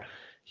power.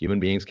 Human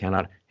beings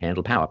cannot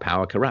handle power.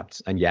 Power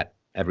corrupts. And yet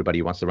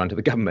everybody wants to run to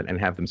the government and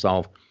have them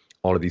solve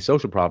all of these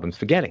social problems,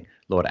 forgetting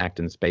Lord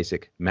Acton's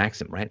basic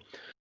maxim, right?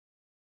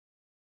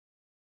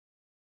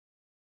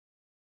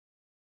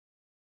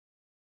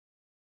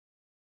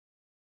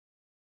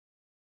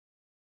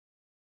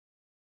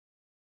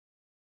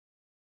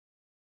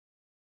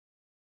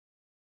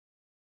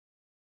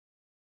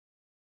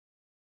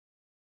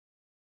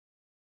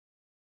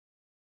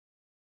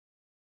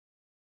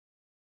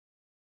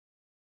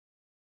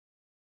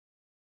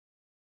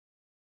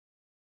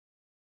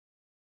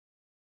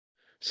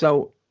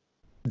 So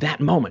that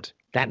moment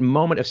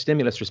of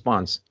stimulus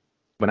response,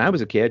 when I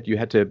was a kid, you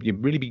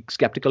really be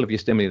skeptical of your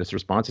stimulus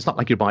response. It's not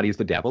like your body is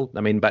the devil.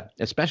 I mean, but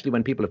especially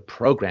when people have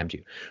programmed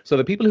you. So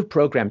the people who've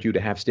programmed you to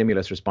have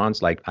stimulus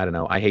response, like, I don't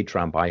know, I hate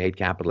Trump, I hate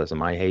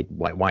capitalism, I hate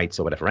whites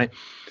or whatever, right?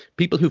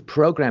 People who've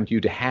programmed you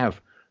to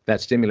have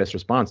that stimulus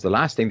response, the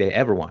last thing they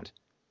ever want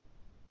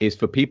is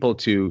for people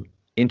to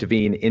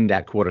intervene in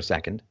that quarter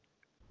second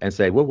and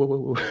say, whoa, whoa, whoa,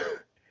 whoa.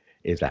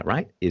 Is that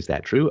right? Is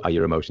that true? Are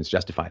your emotions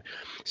justified?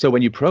 So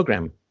when you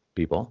program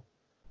people,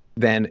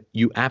 then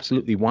you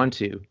absolutely want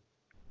to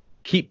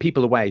keep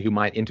people away who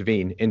might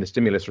intervene in the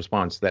stimulus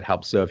response that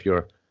helps serve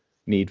your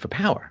need for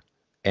power.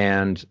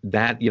 And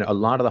that, you know, a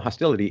lot of the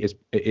hostility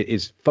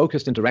is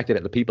focused and directed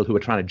at the people who are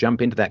trying to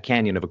jump into that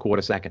canyon of a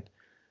quarter second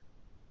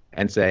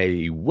and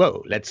say,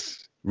 whoa,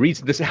 let's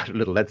reason this out a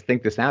little. Let's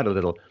think this out a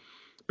little.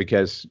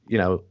 Because, you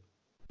know,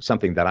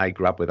 something that I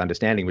grew up with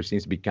understanding, which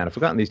seems to be kind of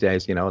forgotten these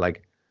days, you know,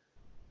 like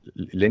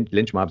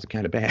lynch mobs are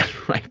kind of bad,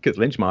 right? Because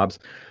lynch mobs,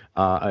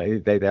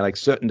 they're like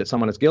certain that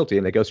someone is guilty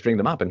and they go string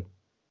them up and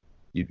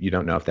you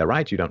don't know if they're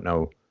right. You don't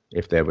know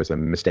if there was a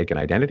mistaken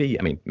identity.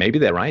 I mean, maybe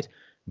they're right,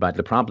 but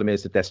the problem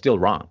is that they're still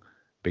wrong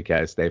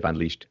because they've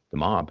unleashed the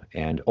mob.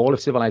 And all of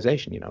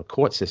civilization, you know,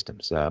 court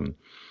systems,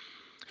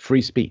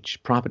 free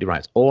speech, property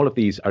rights, all of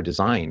these are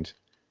designed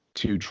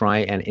to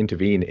try and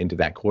intervene into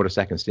that quarter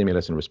second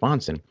stimulus and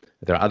response. And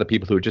there are other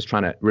people who are just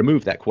trying to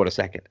remove that quarter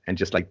second and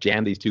just like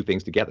jam these two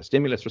things together,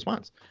 stimulus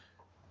response.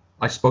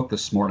 I spoke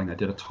this morning, I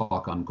did a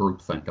talk on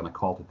groupthink, and I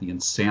called it the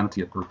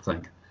insanity of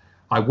groupthink.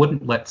 I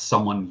wouldn't let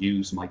someone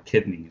use my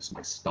kidneys,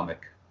 my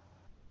stomach,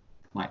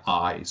 my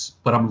eyes,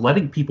 but I'm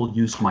letting people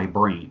use my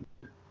brain.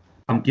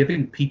 I'm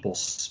giving people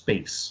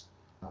space.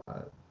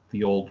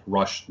 The old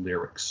Rush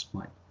lyrics,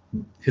 my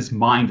his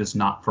mind is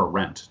not for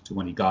rent to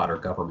any god or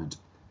government,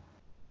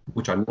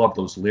 which I love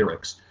those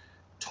lyrics.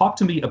 Talk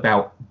to me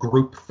about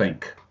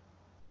groupthink.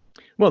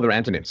 Well, they're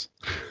antonyms.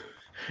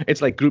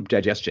 It's like group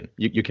digestion.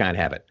 You can't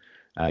have it.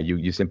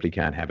 You simply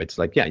can't have it. It's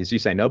like, yeah, as you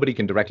say, nobody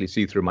can directly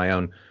see through my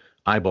own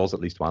eyeballs, at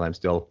least while I'm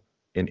still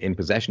in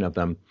possession of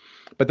them.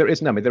 But there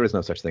is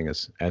no such thing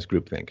as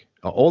groupthink.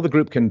 All the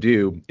group can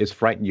do is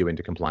frighten you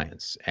into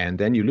compliance, and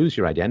then you lose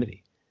your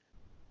identity.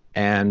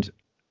 And,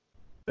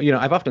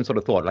 I've often sort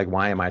of thought, like,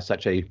 why am I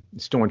such a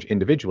staunch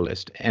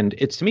individualist? And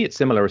to me, it's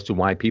similar as to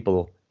why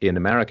people in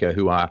America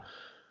who are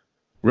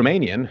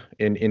Romanian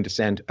in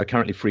descent are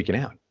currently freaking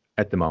out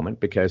at the moment,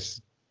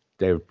 because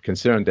they're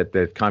concerned that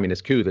the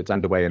communist coup that's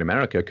underway in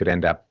America could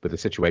end up with a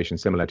situation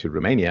similar to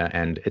Romania.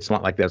 And it's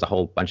not like there's a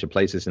whole bunch of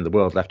places in the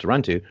world left to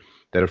run to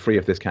that are free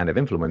of this kind of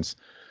influence.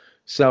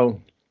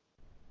 So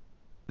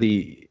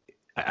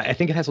I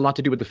think it has a lot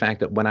to do with the fact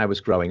that when I was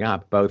growing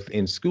up, both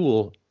in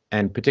school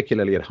and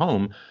particularly at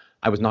home,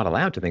 I was not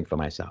allowed to think for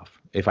myself.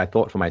 If I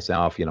thought for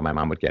myself, my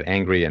mom would get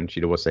angry and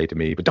she'd always say to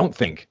me, but don't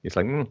think. It's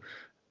like,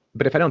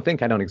 but if I don't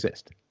think, I don't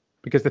exist.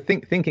 Because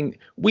thinking,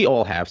 we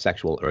all have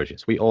sexual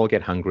urges. We all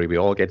get hungry. We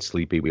all get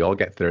sleepy. We all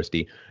get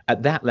thirsty.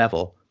 At that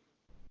level,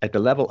 at the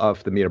level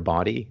of the mere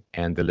body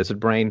and the lizard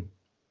brain,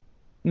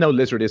 no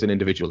lizard is an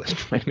individualist.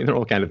 I mean, they're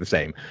all kind of the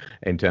same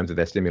in terms of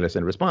their stimulus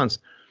and response.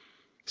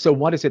 So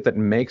what is it that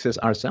makes us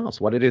ourselves?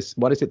 What is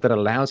it that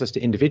allows us to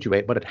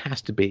individuate what it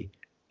has to be,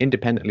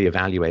 independently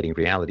evaluating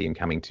reality and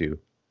coming to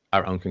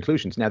our own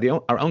conclusions?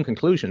 Now, our own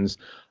conclusions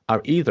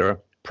are either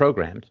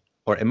programmed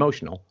or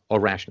emotional or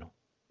rational.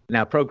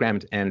 Now,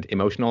 programmed and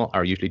emotional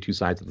are usually two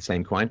sides of the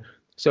same coin.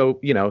 So,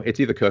 it's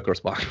either Kirk or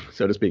Spock,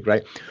 so to speak,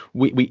 right?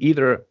 We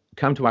either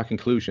come to our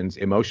conclusions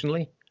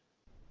emotionally,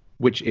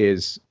 which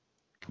is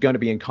going to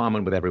be in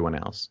common with everyone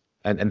else,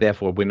 and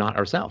therefore we're not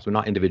ourselves, we're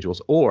not individuals,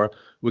 or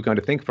we're going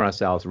to think for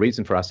ourselves,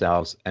 reason for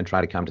ourselves, and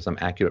try to come to some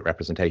accurate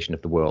representation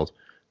of the world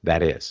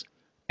that is.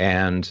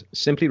 And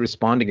simply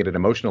responding at an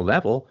emotional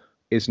level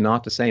is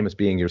not the same as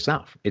being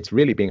yourself. It's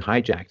really being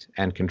hijacked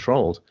and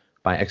controlled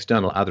by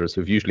external others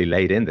who've usually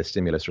laid in the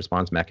stimulus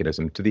response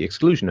mechanism to the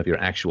exclusion of your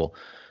actual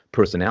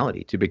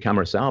personality. To become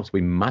ourselves, we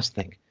must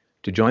think.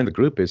 To join the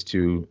group is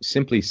to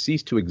simply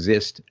cease to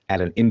exist at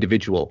an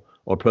individual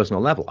or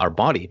personal level. Our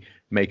body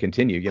may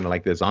continue,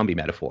 like the zombie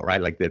metaphor,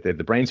 right? Like the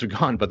brains are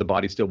gone, but the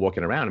body's still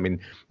walking around. I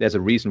mean, there's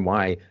a reason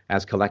why,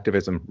 as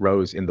collectivism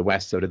rose in the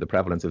West, so did the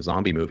prevalence of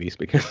zombie movies,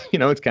 because,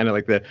 it's kind of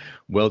like the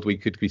world we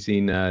could be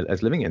seen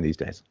as living in these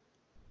days.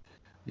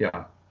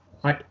 Yeah.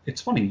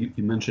 It's funny,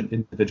 you mentioned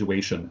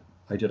individuation.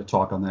 I did a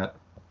talk on that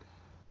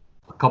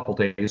a couple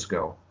days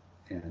ago.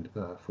 And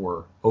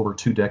for over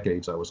 2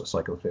 decades, I was a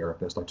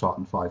psychotherapist. I taught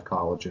in 5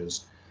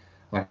 colleges.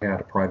 I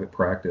had a private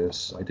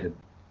practice. I did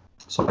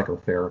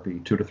psychotherapy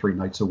 2 to 3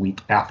 nights a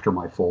week after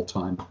my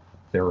full-time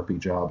therapy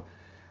job.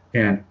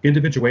 And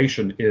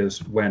individuation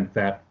is when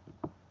that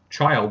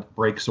child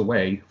breaks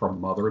away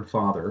from mother and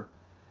father,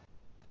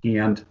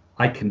 and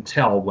I can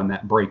tell when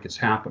that break is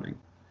happening.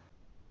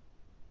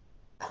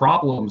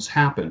 Problems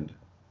happened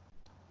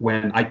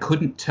when I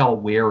couldn't tell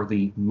where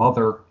the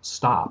mother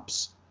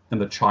stops and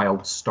the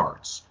child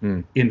starts.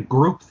 In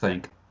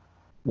groupthink,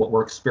 what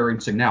we're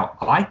experiencing now,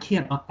 I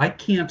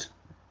can't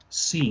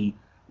see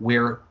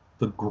where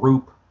the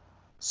group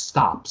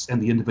stops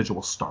and the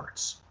individual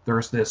starts.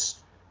 There's this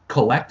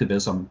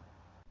collectivism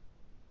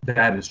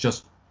that is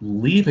just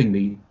leaving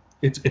me.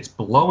 It's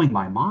blowing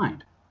my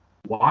mind,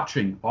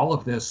 watching all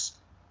of this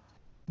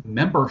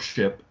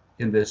membership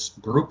in this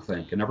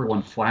groupthink and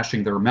everyone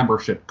flashing their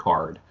membership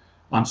card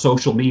on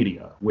social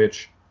media,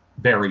 which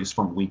varies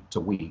from week to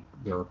week.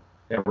 They're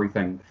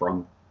everything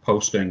from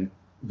posting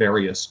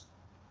various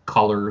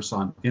colors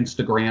on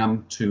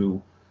Instagram to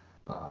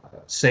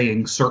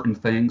saying certain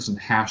things and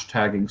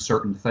hashtagging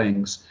certain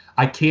things.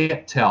 I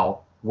can't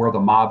tell where the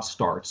mob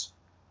starts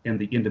and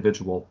the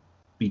individual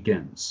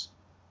begins.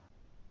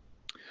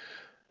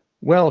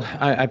 Well,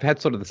 I've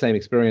had sort of the same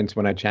experience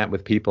when I chat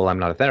with people. I'm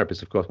not a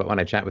therapist, of course, but when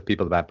I chat with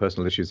people about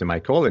personal issues in my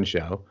call-in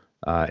show,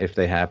 if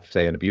they have,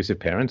 say, an abusive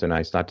parent, and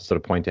I start to sort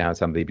of point out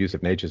some of the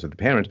abusive natures of the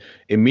parent,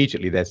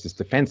 immediately there's this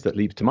defense that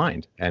leaps to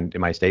mind. And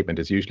my statement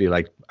is usually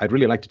like, I'd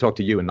really like to talk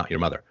to you and not your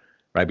mother,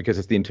 right? Because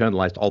it's the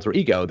internalized alter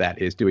ego that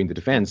is doing the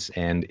defense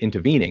and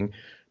intervening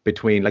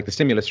between, like, the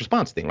stimulus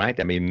response thing, right?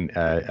 I mean,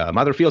 a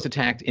mother feels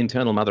attacked,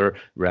 internal mother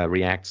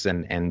reacts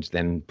and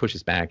then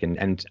pushes back.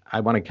 And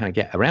I want to kind of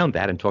get around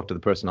that and talk to the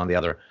person on the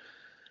other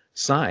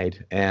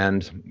side.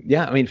 And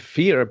yeah, I mean,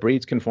 fear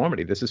breeds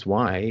conformity. This is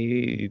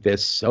why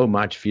there's so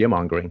much fear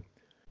mongering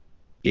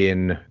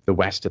in the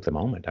West at the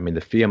moment. I mean,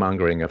 the fear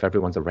mongering of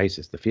everyone's a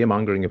racist, the fear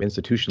mongering of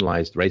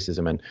institutionalized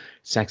racism and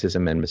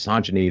sexism and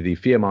misogyny, the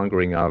fear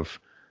mongering of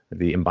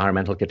the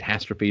environmental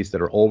catastrophes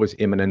that are always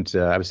imminent.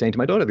 I was saying to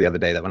my daughter the other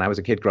day that when I was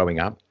a kid growing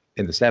up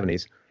in the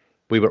 70s,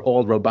 we were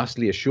all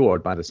robustly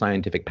assured by the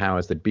scientific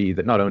powers that be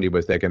that not only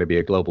was there going to be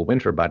a global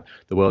winter, but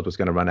the world was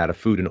going to run out of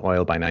food and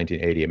oil by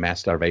 1980. A mass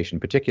starvation,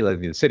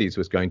 particularly in the cities,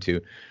 was going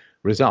to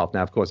result.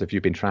 Now, of course, if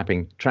you've been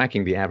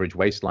tracking the average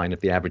waistline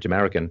of the average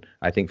American,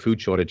 I think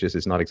food shortages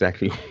is not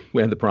exactly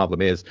where the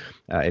problem is.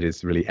 It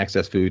is really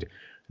excess food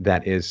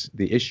that is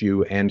the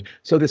issue. And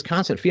so this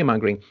constant fear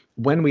mongering,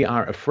 when we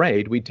are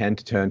afraid, we tend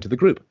to turn to the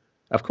group,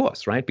 of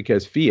course, right?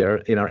 Because fear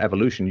in our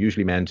evolution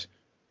usually meant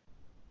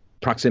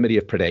proximity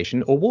of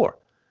predation or war.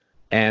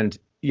 And,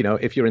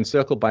 if you're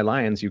encircled by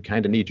lions, you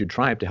kind of need your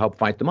tribe to help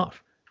fight them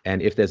off.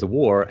 And if there's a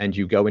war and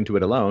you go into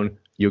it alone,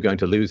 you're going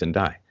to lose and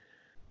die.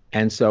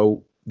 And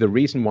so the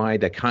reason why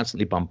they're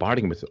constantly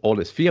bombarding with all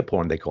this fear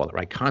porn, they call it,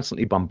 right?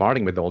 Constantly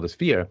bombarding with all this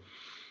fear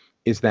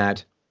is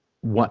that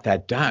what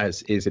that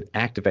does is it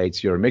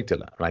activates your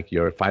amygdala, like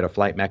your fight or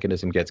flight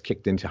mechanism gets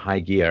kicked into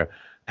high gear.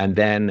 And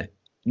then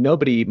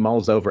nobody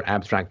mulls over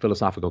abstract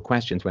philosophical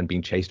questions when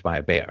being chased by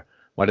a bear.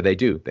 What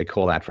do? They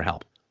call out for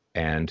help.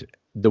 And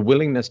the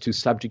willingness to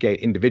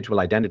subjugate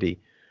individual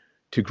identity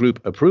to group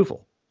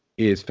approval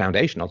is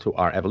foundational to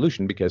our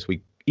evolution, because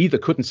we either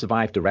couldn't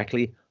survive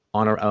directly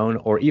on our own,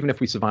 or even if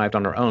we survived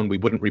on our own, we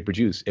wouldn't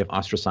reproduce if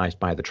ostracized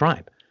by the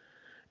tribe.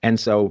 And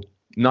so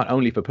not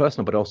only for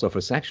personal, but also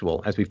for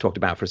sexual, as we've talked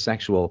about, for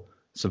sexual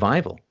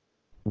survival,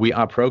 we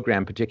are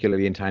programmed,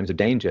 particularly in times of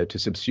danger, to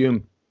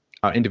subsume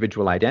our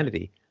individual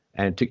identity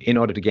and in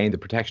order to gain the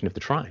protection of the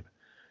tribe.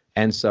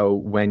 And so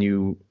when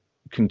you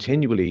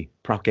continually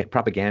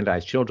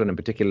propagandize children, and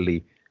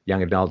particularly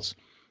young adults,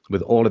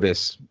 with all of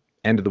this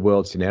end of the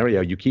world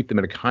scenario, you keep them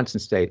in a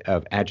constant state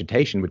of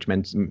agitation, which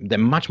means they're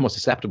much more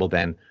susceptible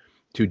then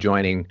to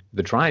joining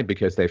the tribe,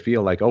 because they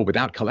feel like, oh,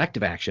 without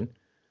collective action,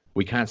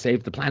 we can't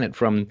save the planet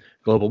from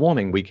global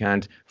warming. We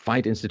can't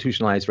fight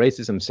institutionalized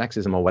racism,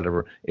 sexism, or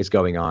whatever is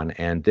going on.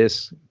 And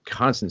this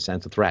constant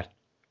sense of threat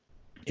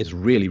is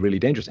really, really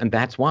dangerous. And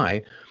that's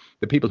why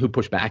the people who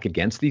push back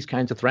against these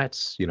kinds of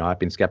threats, I've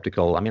been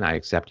skeptical. I mean, I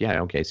accept,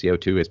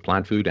 CO2 is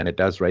plant food and it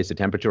does raise the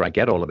temperature. I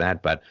get all of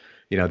that. But,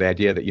 the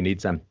idea that you need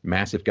some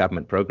massive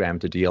government program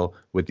to deal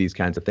with these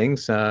kinds of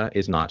things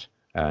is not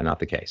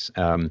the case.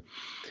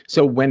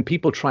 So when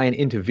people try and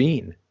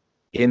intervene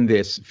in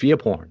this fear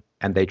porn,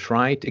 and they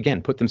try to,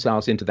 again, put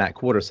themselves into that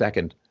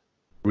quarter-second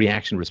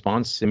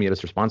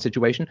stimulus response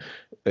situation.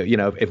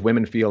 If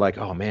women feel like,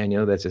 oh man,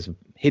 there's this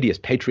hideous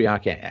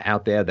patriarch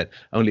out there that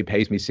only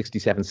pays me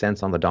 67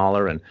 cents on the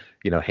dollar and,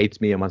 hates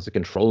me and wants to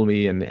control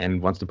me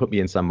and wants to put me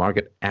in some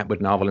Margaret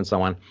Atwood novel and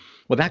so on.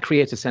 Well, that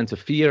creates a sense of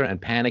fear and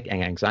panic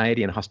and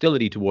anxiety and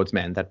hostility towards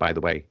men that, by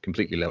the way,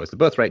 completely lowers the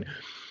birth rate.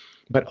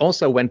 But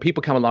also when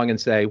people come along and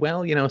say,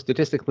 well,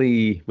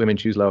 statistically, women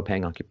choose lower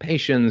paying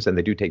occupations and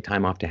they do take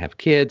time off to have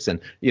kids. And,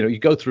 you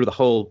go through the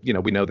whole,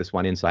 we know this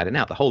one inside and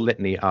out, the whole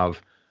litany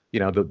of,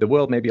 the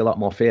world may be a lot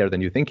more fair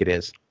than you think it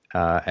is.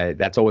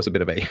 That's always a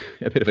bit of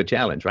a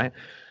challenge, right?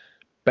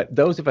 But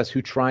those of us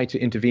who try to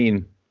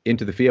intervene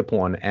into the fear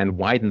porn and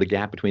widen the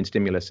gap between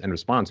stimulus and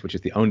response, which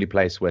is the only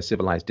place where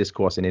civilized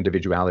discourse and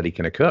individuality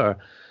can occur,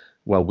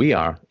 well, we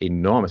are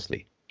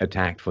enormously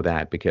attacked for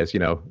that, because,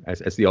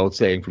 as the old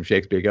saying from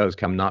Shakespeare goes,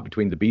 come not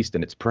between the beast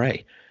and its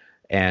prey.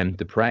 And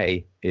the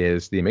prey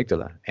is the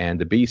amygdala, and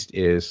the beast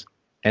is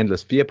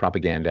endless fear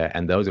propaganda.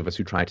 And those of us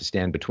who try to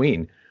stand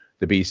between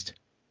the beast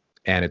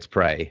and its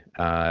prey,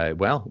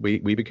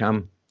 we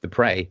become the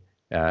prey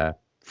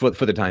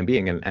for the time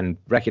being, and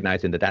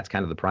recognizing that that's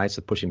kind of the price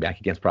of pushing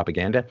back against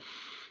propaganda.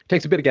 It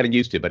takes a bit of getting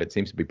used to, but it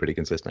seems to be pretty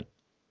consistent.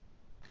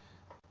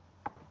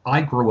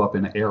 I grew up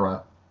in an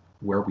era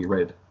where we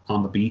read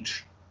On the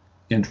Beach,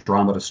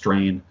 Andromeda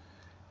Strain.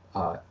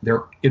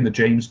 There in the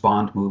James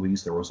Bond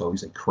movies, there was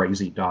always a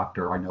crazy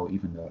doctor. I know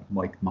even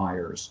Mike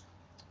Myers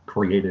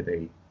created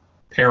a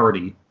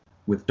parody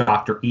with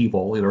Dr.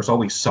 Evil. There's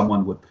always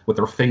someone with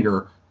their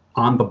finger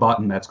on the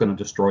button that's going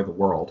to destroy the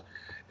world.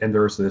 And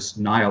there's this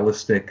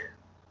nihilistic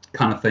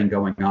kind of thing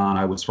going on.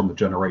 I was from the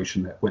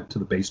generation that went to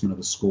the basement of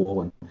the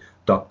school and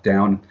ducked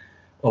down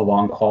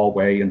along the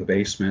hallway in the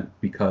basement,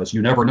 because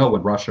you never know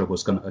when Russia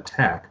was going to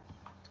attack.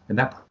 And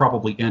that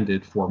probably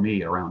ended for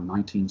me around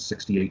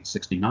 1968,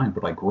 69,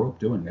 but I grew up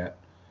doing that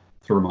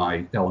through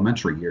my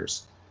elementary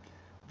years.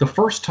 The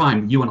first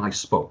time you and I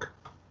spoke,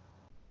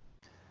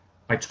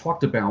 I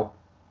talked about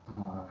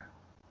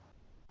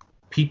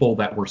people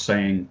that were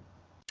saying,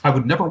 I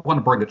would never want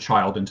to bring a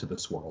child into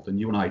this world, and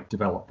you and I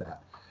developed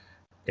that.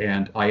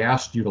 And I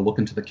asked you to look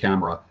into the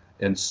camera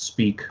and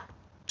speak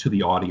to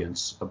the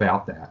audience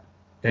about that.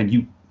 And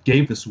you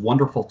gave this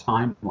wonderful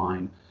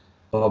timeline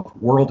of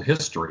world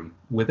history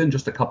within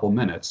just a couple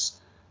minutes,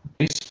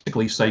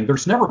 basically saying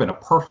there's never been a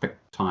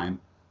perfect time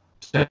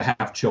to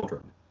have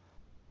children.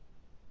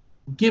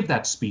 Give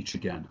that speech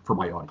again for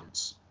my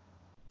audience.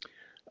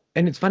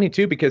 And it's funny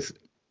too, because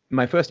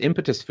my first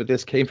impetus for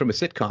this came from a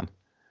sitcom,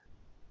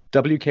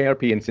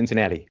 WKRP in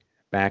Cincinnati,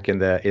 back in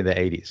the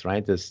 80s,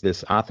 right?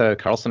 This Arthur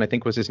Carlson, I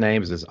think was his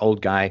name, was this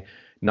old guy,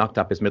 knocked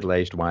up his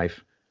middle-aged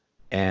wife,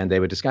 and they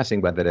were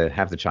discussing whether to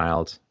have the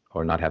child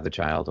or not have the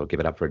child or give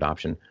it up for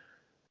adoption.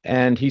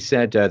 And he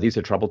said, these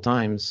are troubled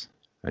times.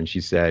 And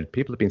she said,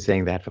 people have been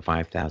saying that for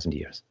 5,000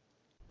 years.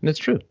 And it's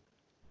true.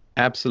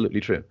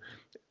 Absolutely true.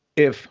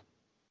 If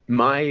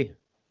my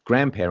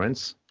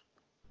grandparents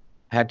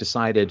had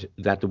decided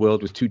that the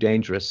world was too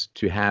dangerous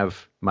to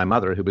have my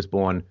mother, who was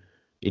born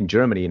in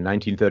Germany in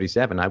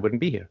 1937, I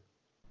wouldn't be here.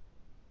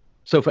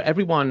 So for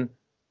everyone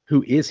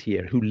who is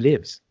here, who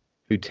lives,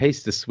 who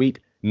tastes the sweet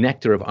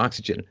nectar of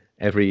oxygen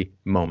every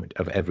moment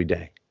of every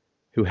day,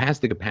 who has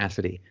the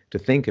capacity to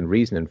think and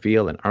reason and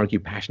feel and argue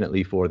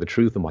passionately for the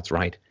truth and what's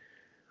right,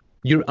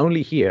 you're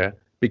only here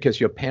because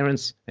your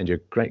parents and your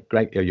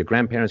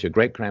grandparents, your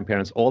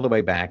great-grandparents, all the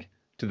way back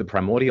to the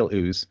primordial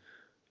ooze,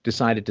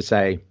 decided to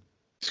say,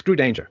 screw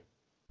danger,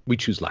 we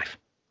choose life.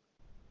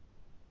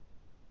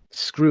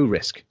 Screw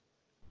risk,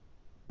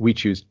 we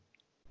choose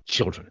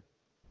children.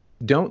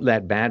 Don't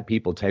let bad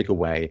people take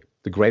away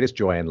the greatest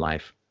joy in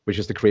life, which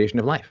is the creation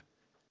of life.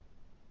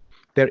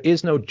 There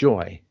is no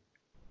joy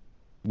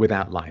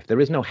without life. There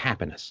is no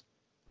happiness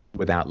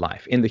without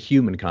life. In the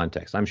human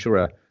context, I'm sure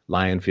a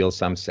lion feels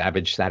some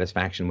savage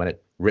satisfaction when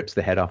it rips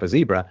the head off a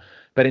zebra,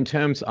 but in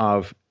terms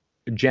of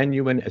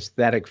genuine,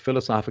 aesthetic,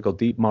 philosophical,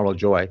 deep moral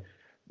joy,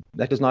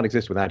 that does not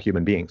exist without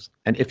human beings.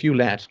 And if you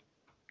let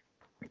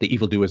the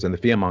evildoers and the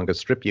fearmongers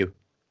strip you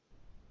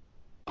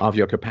of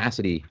your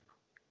capacity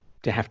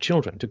to have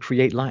children, to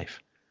create life,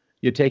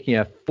 you're taking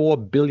a 4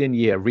 billion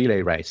year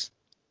relay race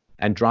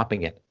and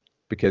dropping it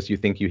because you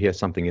think you hear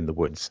something in the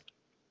woods.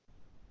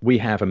 We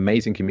have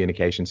amazing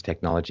communications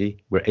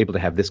technology. We're able to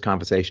have this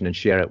conversation and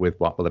share it with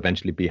what will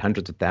eventually be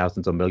hundreds of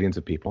thousands or millions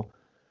of people.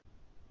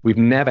 We've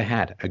never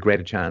had a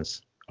greater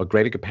chance or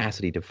greater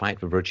capacity to fight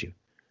for virtue.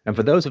 And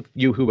for those of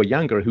you who are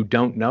younger, who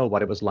don't know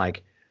what it was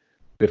like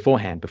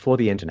beforehand, before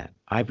the internet,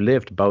 I've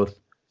lived both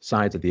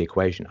sides of the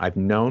equation. I've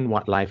known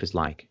what life is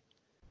like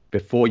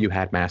before you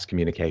had mass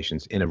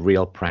communications in a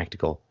real,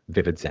 practical,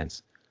 vivid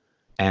sense.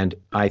 And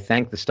I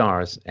thank the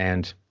stars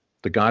and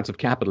the gods of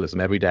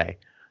capitalism every day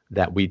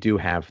that we do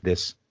have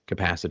this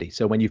capacity.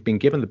 So when you've been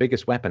given the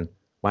biggest weapon,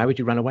 why would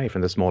you run away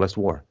from the smallest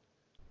war?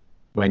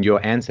 When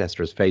your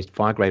ancestors faced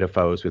far greater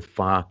foes with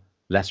far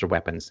lesser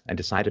weapons and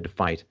decided to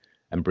fight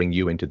and bring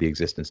you into the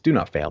existence, do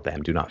not fail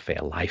them. Do not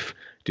fail life.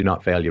 Do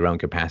not fail your own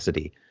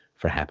capacity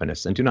for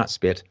happiness. And do not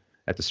spit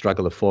at the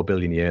struggle of 4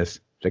 billion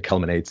years that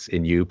culminates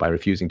in you by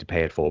refusing to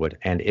pay it forward.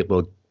 And it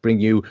will bring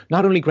you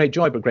not only great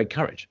joy, but great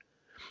courage.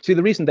 See,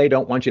 the reason they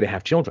don't want you to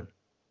have children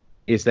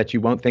is that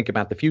you won't think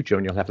about the future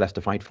and you'll have less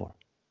to fight for.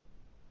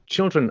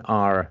 Children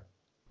are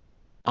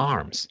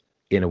arms,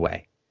 in a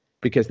way,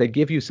 because they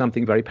give you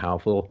something very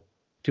powerful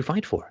to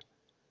fight for.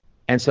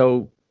 And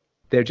so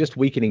they're just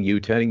weakening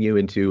you, turning you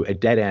into a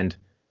dead-end,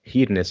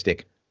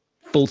 hedonistic,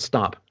 full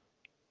stop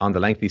on the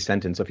lengthy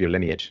sentence of your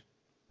lineage.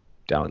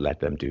 Don't let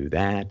them do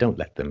that. Don't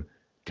let them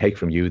take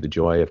from you the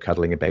joy of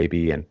cuddling a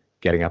baby and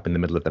getting up in the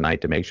middle of the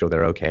night to make sure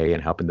they're okay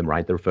and helping them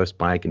ride their first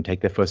bike and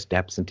take their first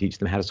steps and teach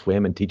them how to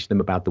swim and teach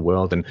them about the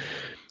world and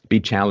be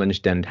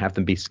challenged and have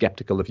them be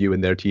skeptical of you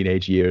in their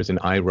teenage years and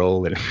eye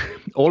roll and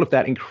all of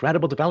that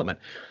incredible development.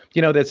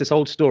 You know, there's this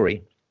old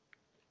story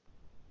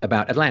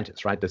about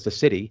Atlantis, right? There's a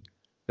city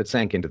that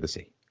sank into the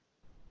sea.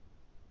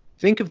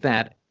 Think of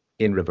that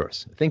in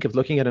reverse. Think of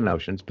looking at an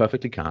ocean, it's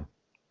perfectly calm,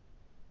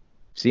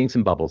 seeing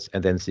some bubbles,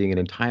 and then seeing an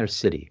entire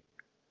city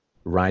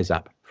rise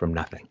up from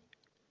nothing.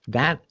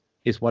 That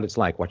is what it's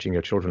like watching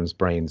your children's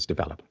brains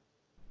develop.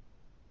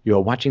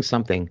 You're watching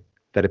something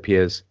that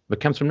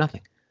comes from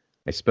nothing,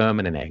 a sperm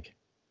and an egg.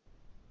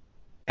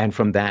 And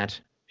from that,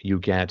 you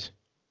get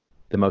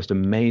the most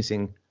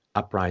amazing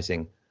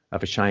uprising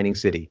of a shining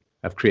city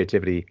of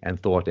creativity and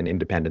thought and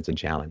independence and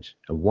challenge.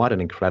 And what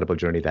an incredible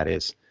journey that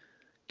is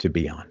to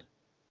be on.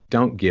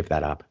 Don't give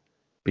that up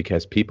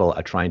because people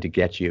are trying to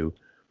get you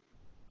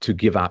to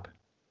give up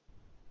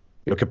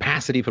your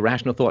capacity for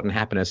rational thought and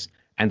happiness,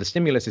 and the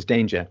stimulus is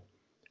danger,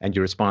 and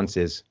your response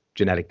is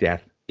genetic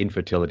death,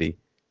 infertility,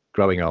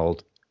 growing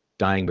old,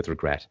 dying with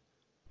regret,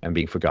 and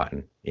being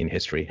forgotten in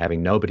history,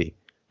 having nobody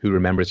who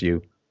remembers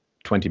you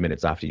 20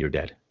 minutes after you're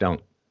dead.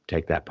 Don't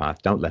take that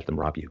path. Don't let them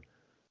rob you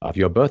of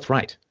your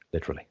birthright,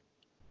 literally.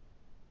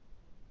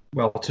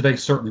 Well, today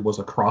certainly was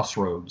a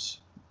crossroads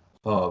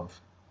of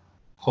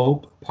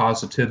hope,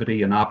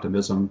 positivity, and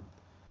optimism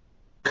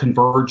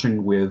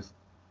converging with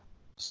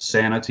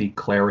sanity,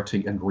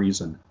 clarity, and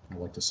reason. I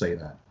like to say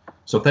that.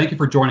 So thank you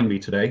for joining me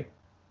today.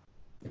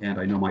 And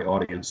I know my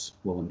audience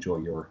will enjoy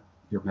your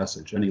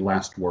message. Any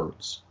last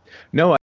words? No,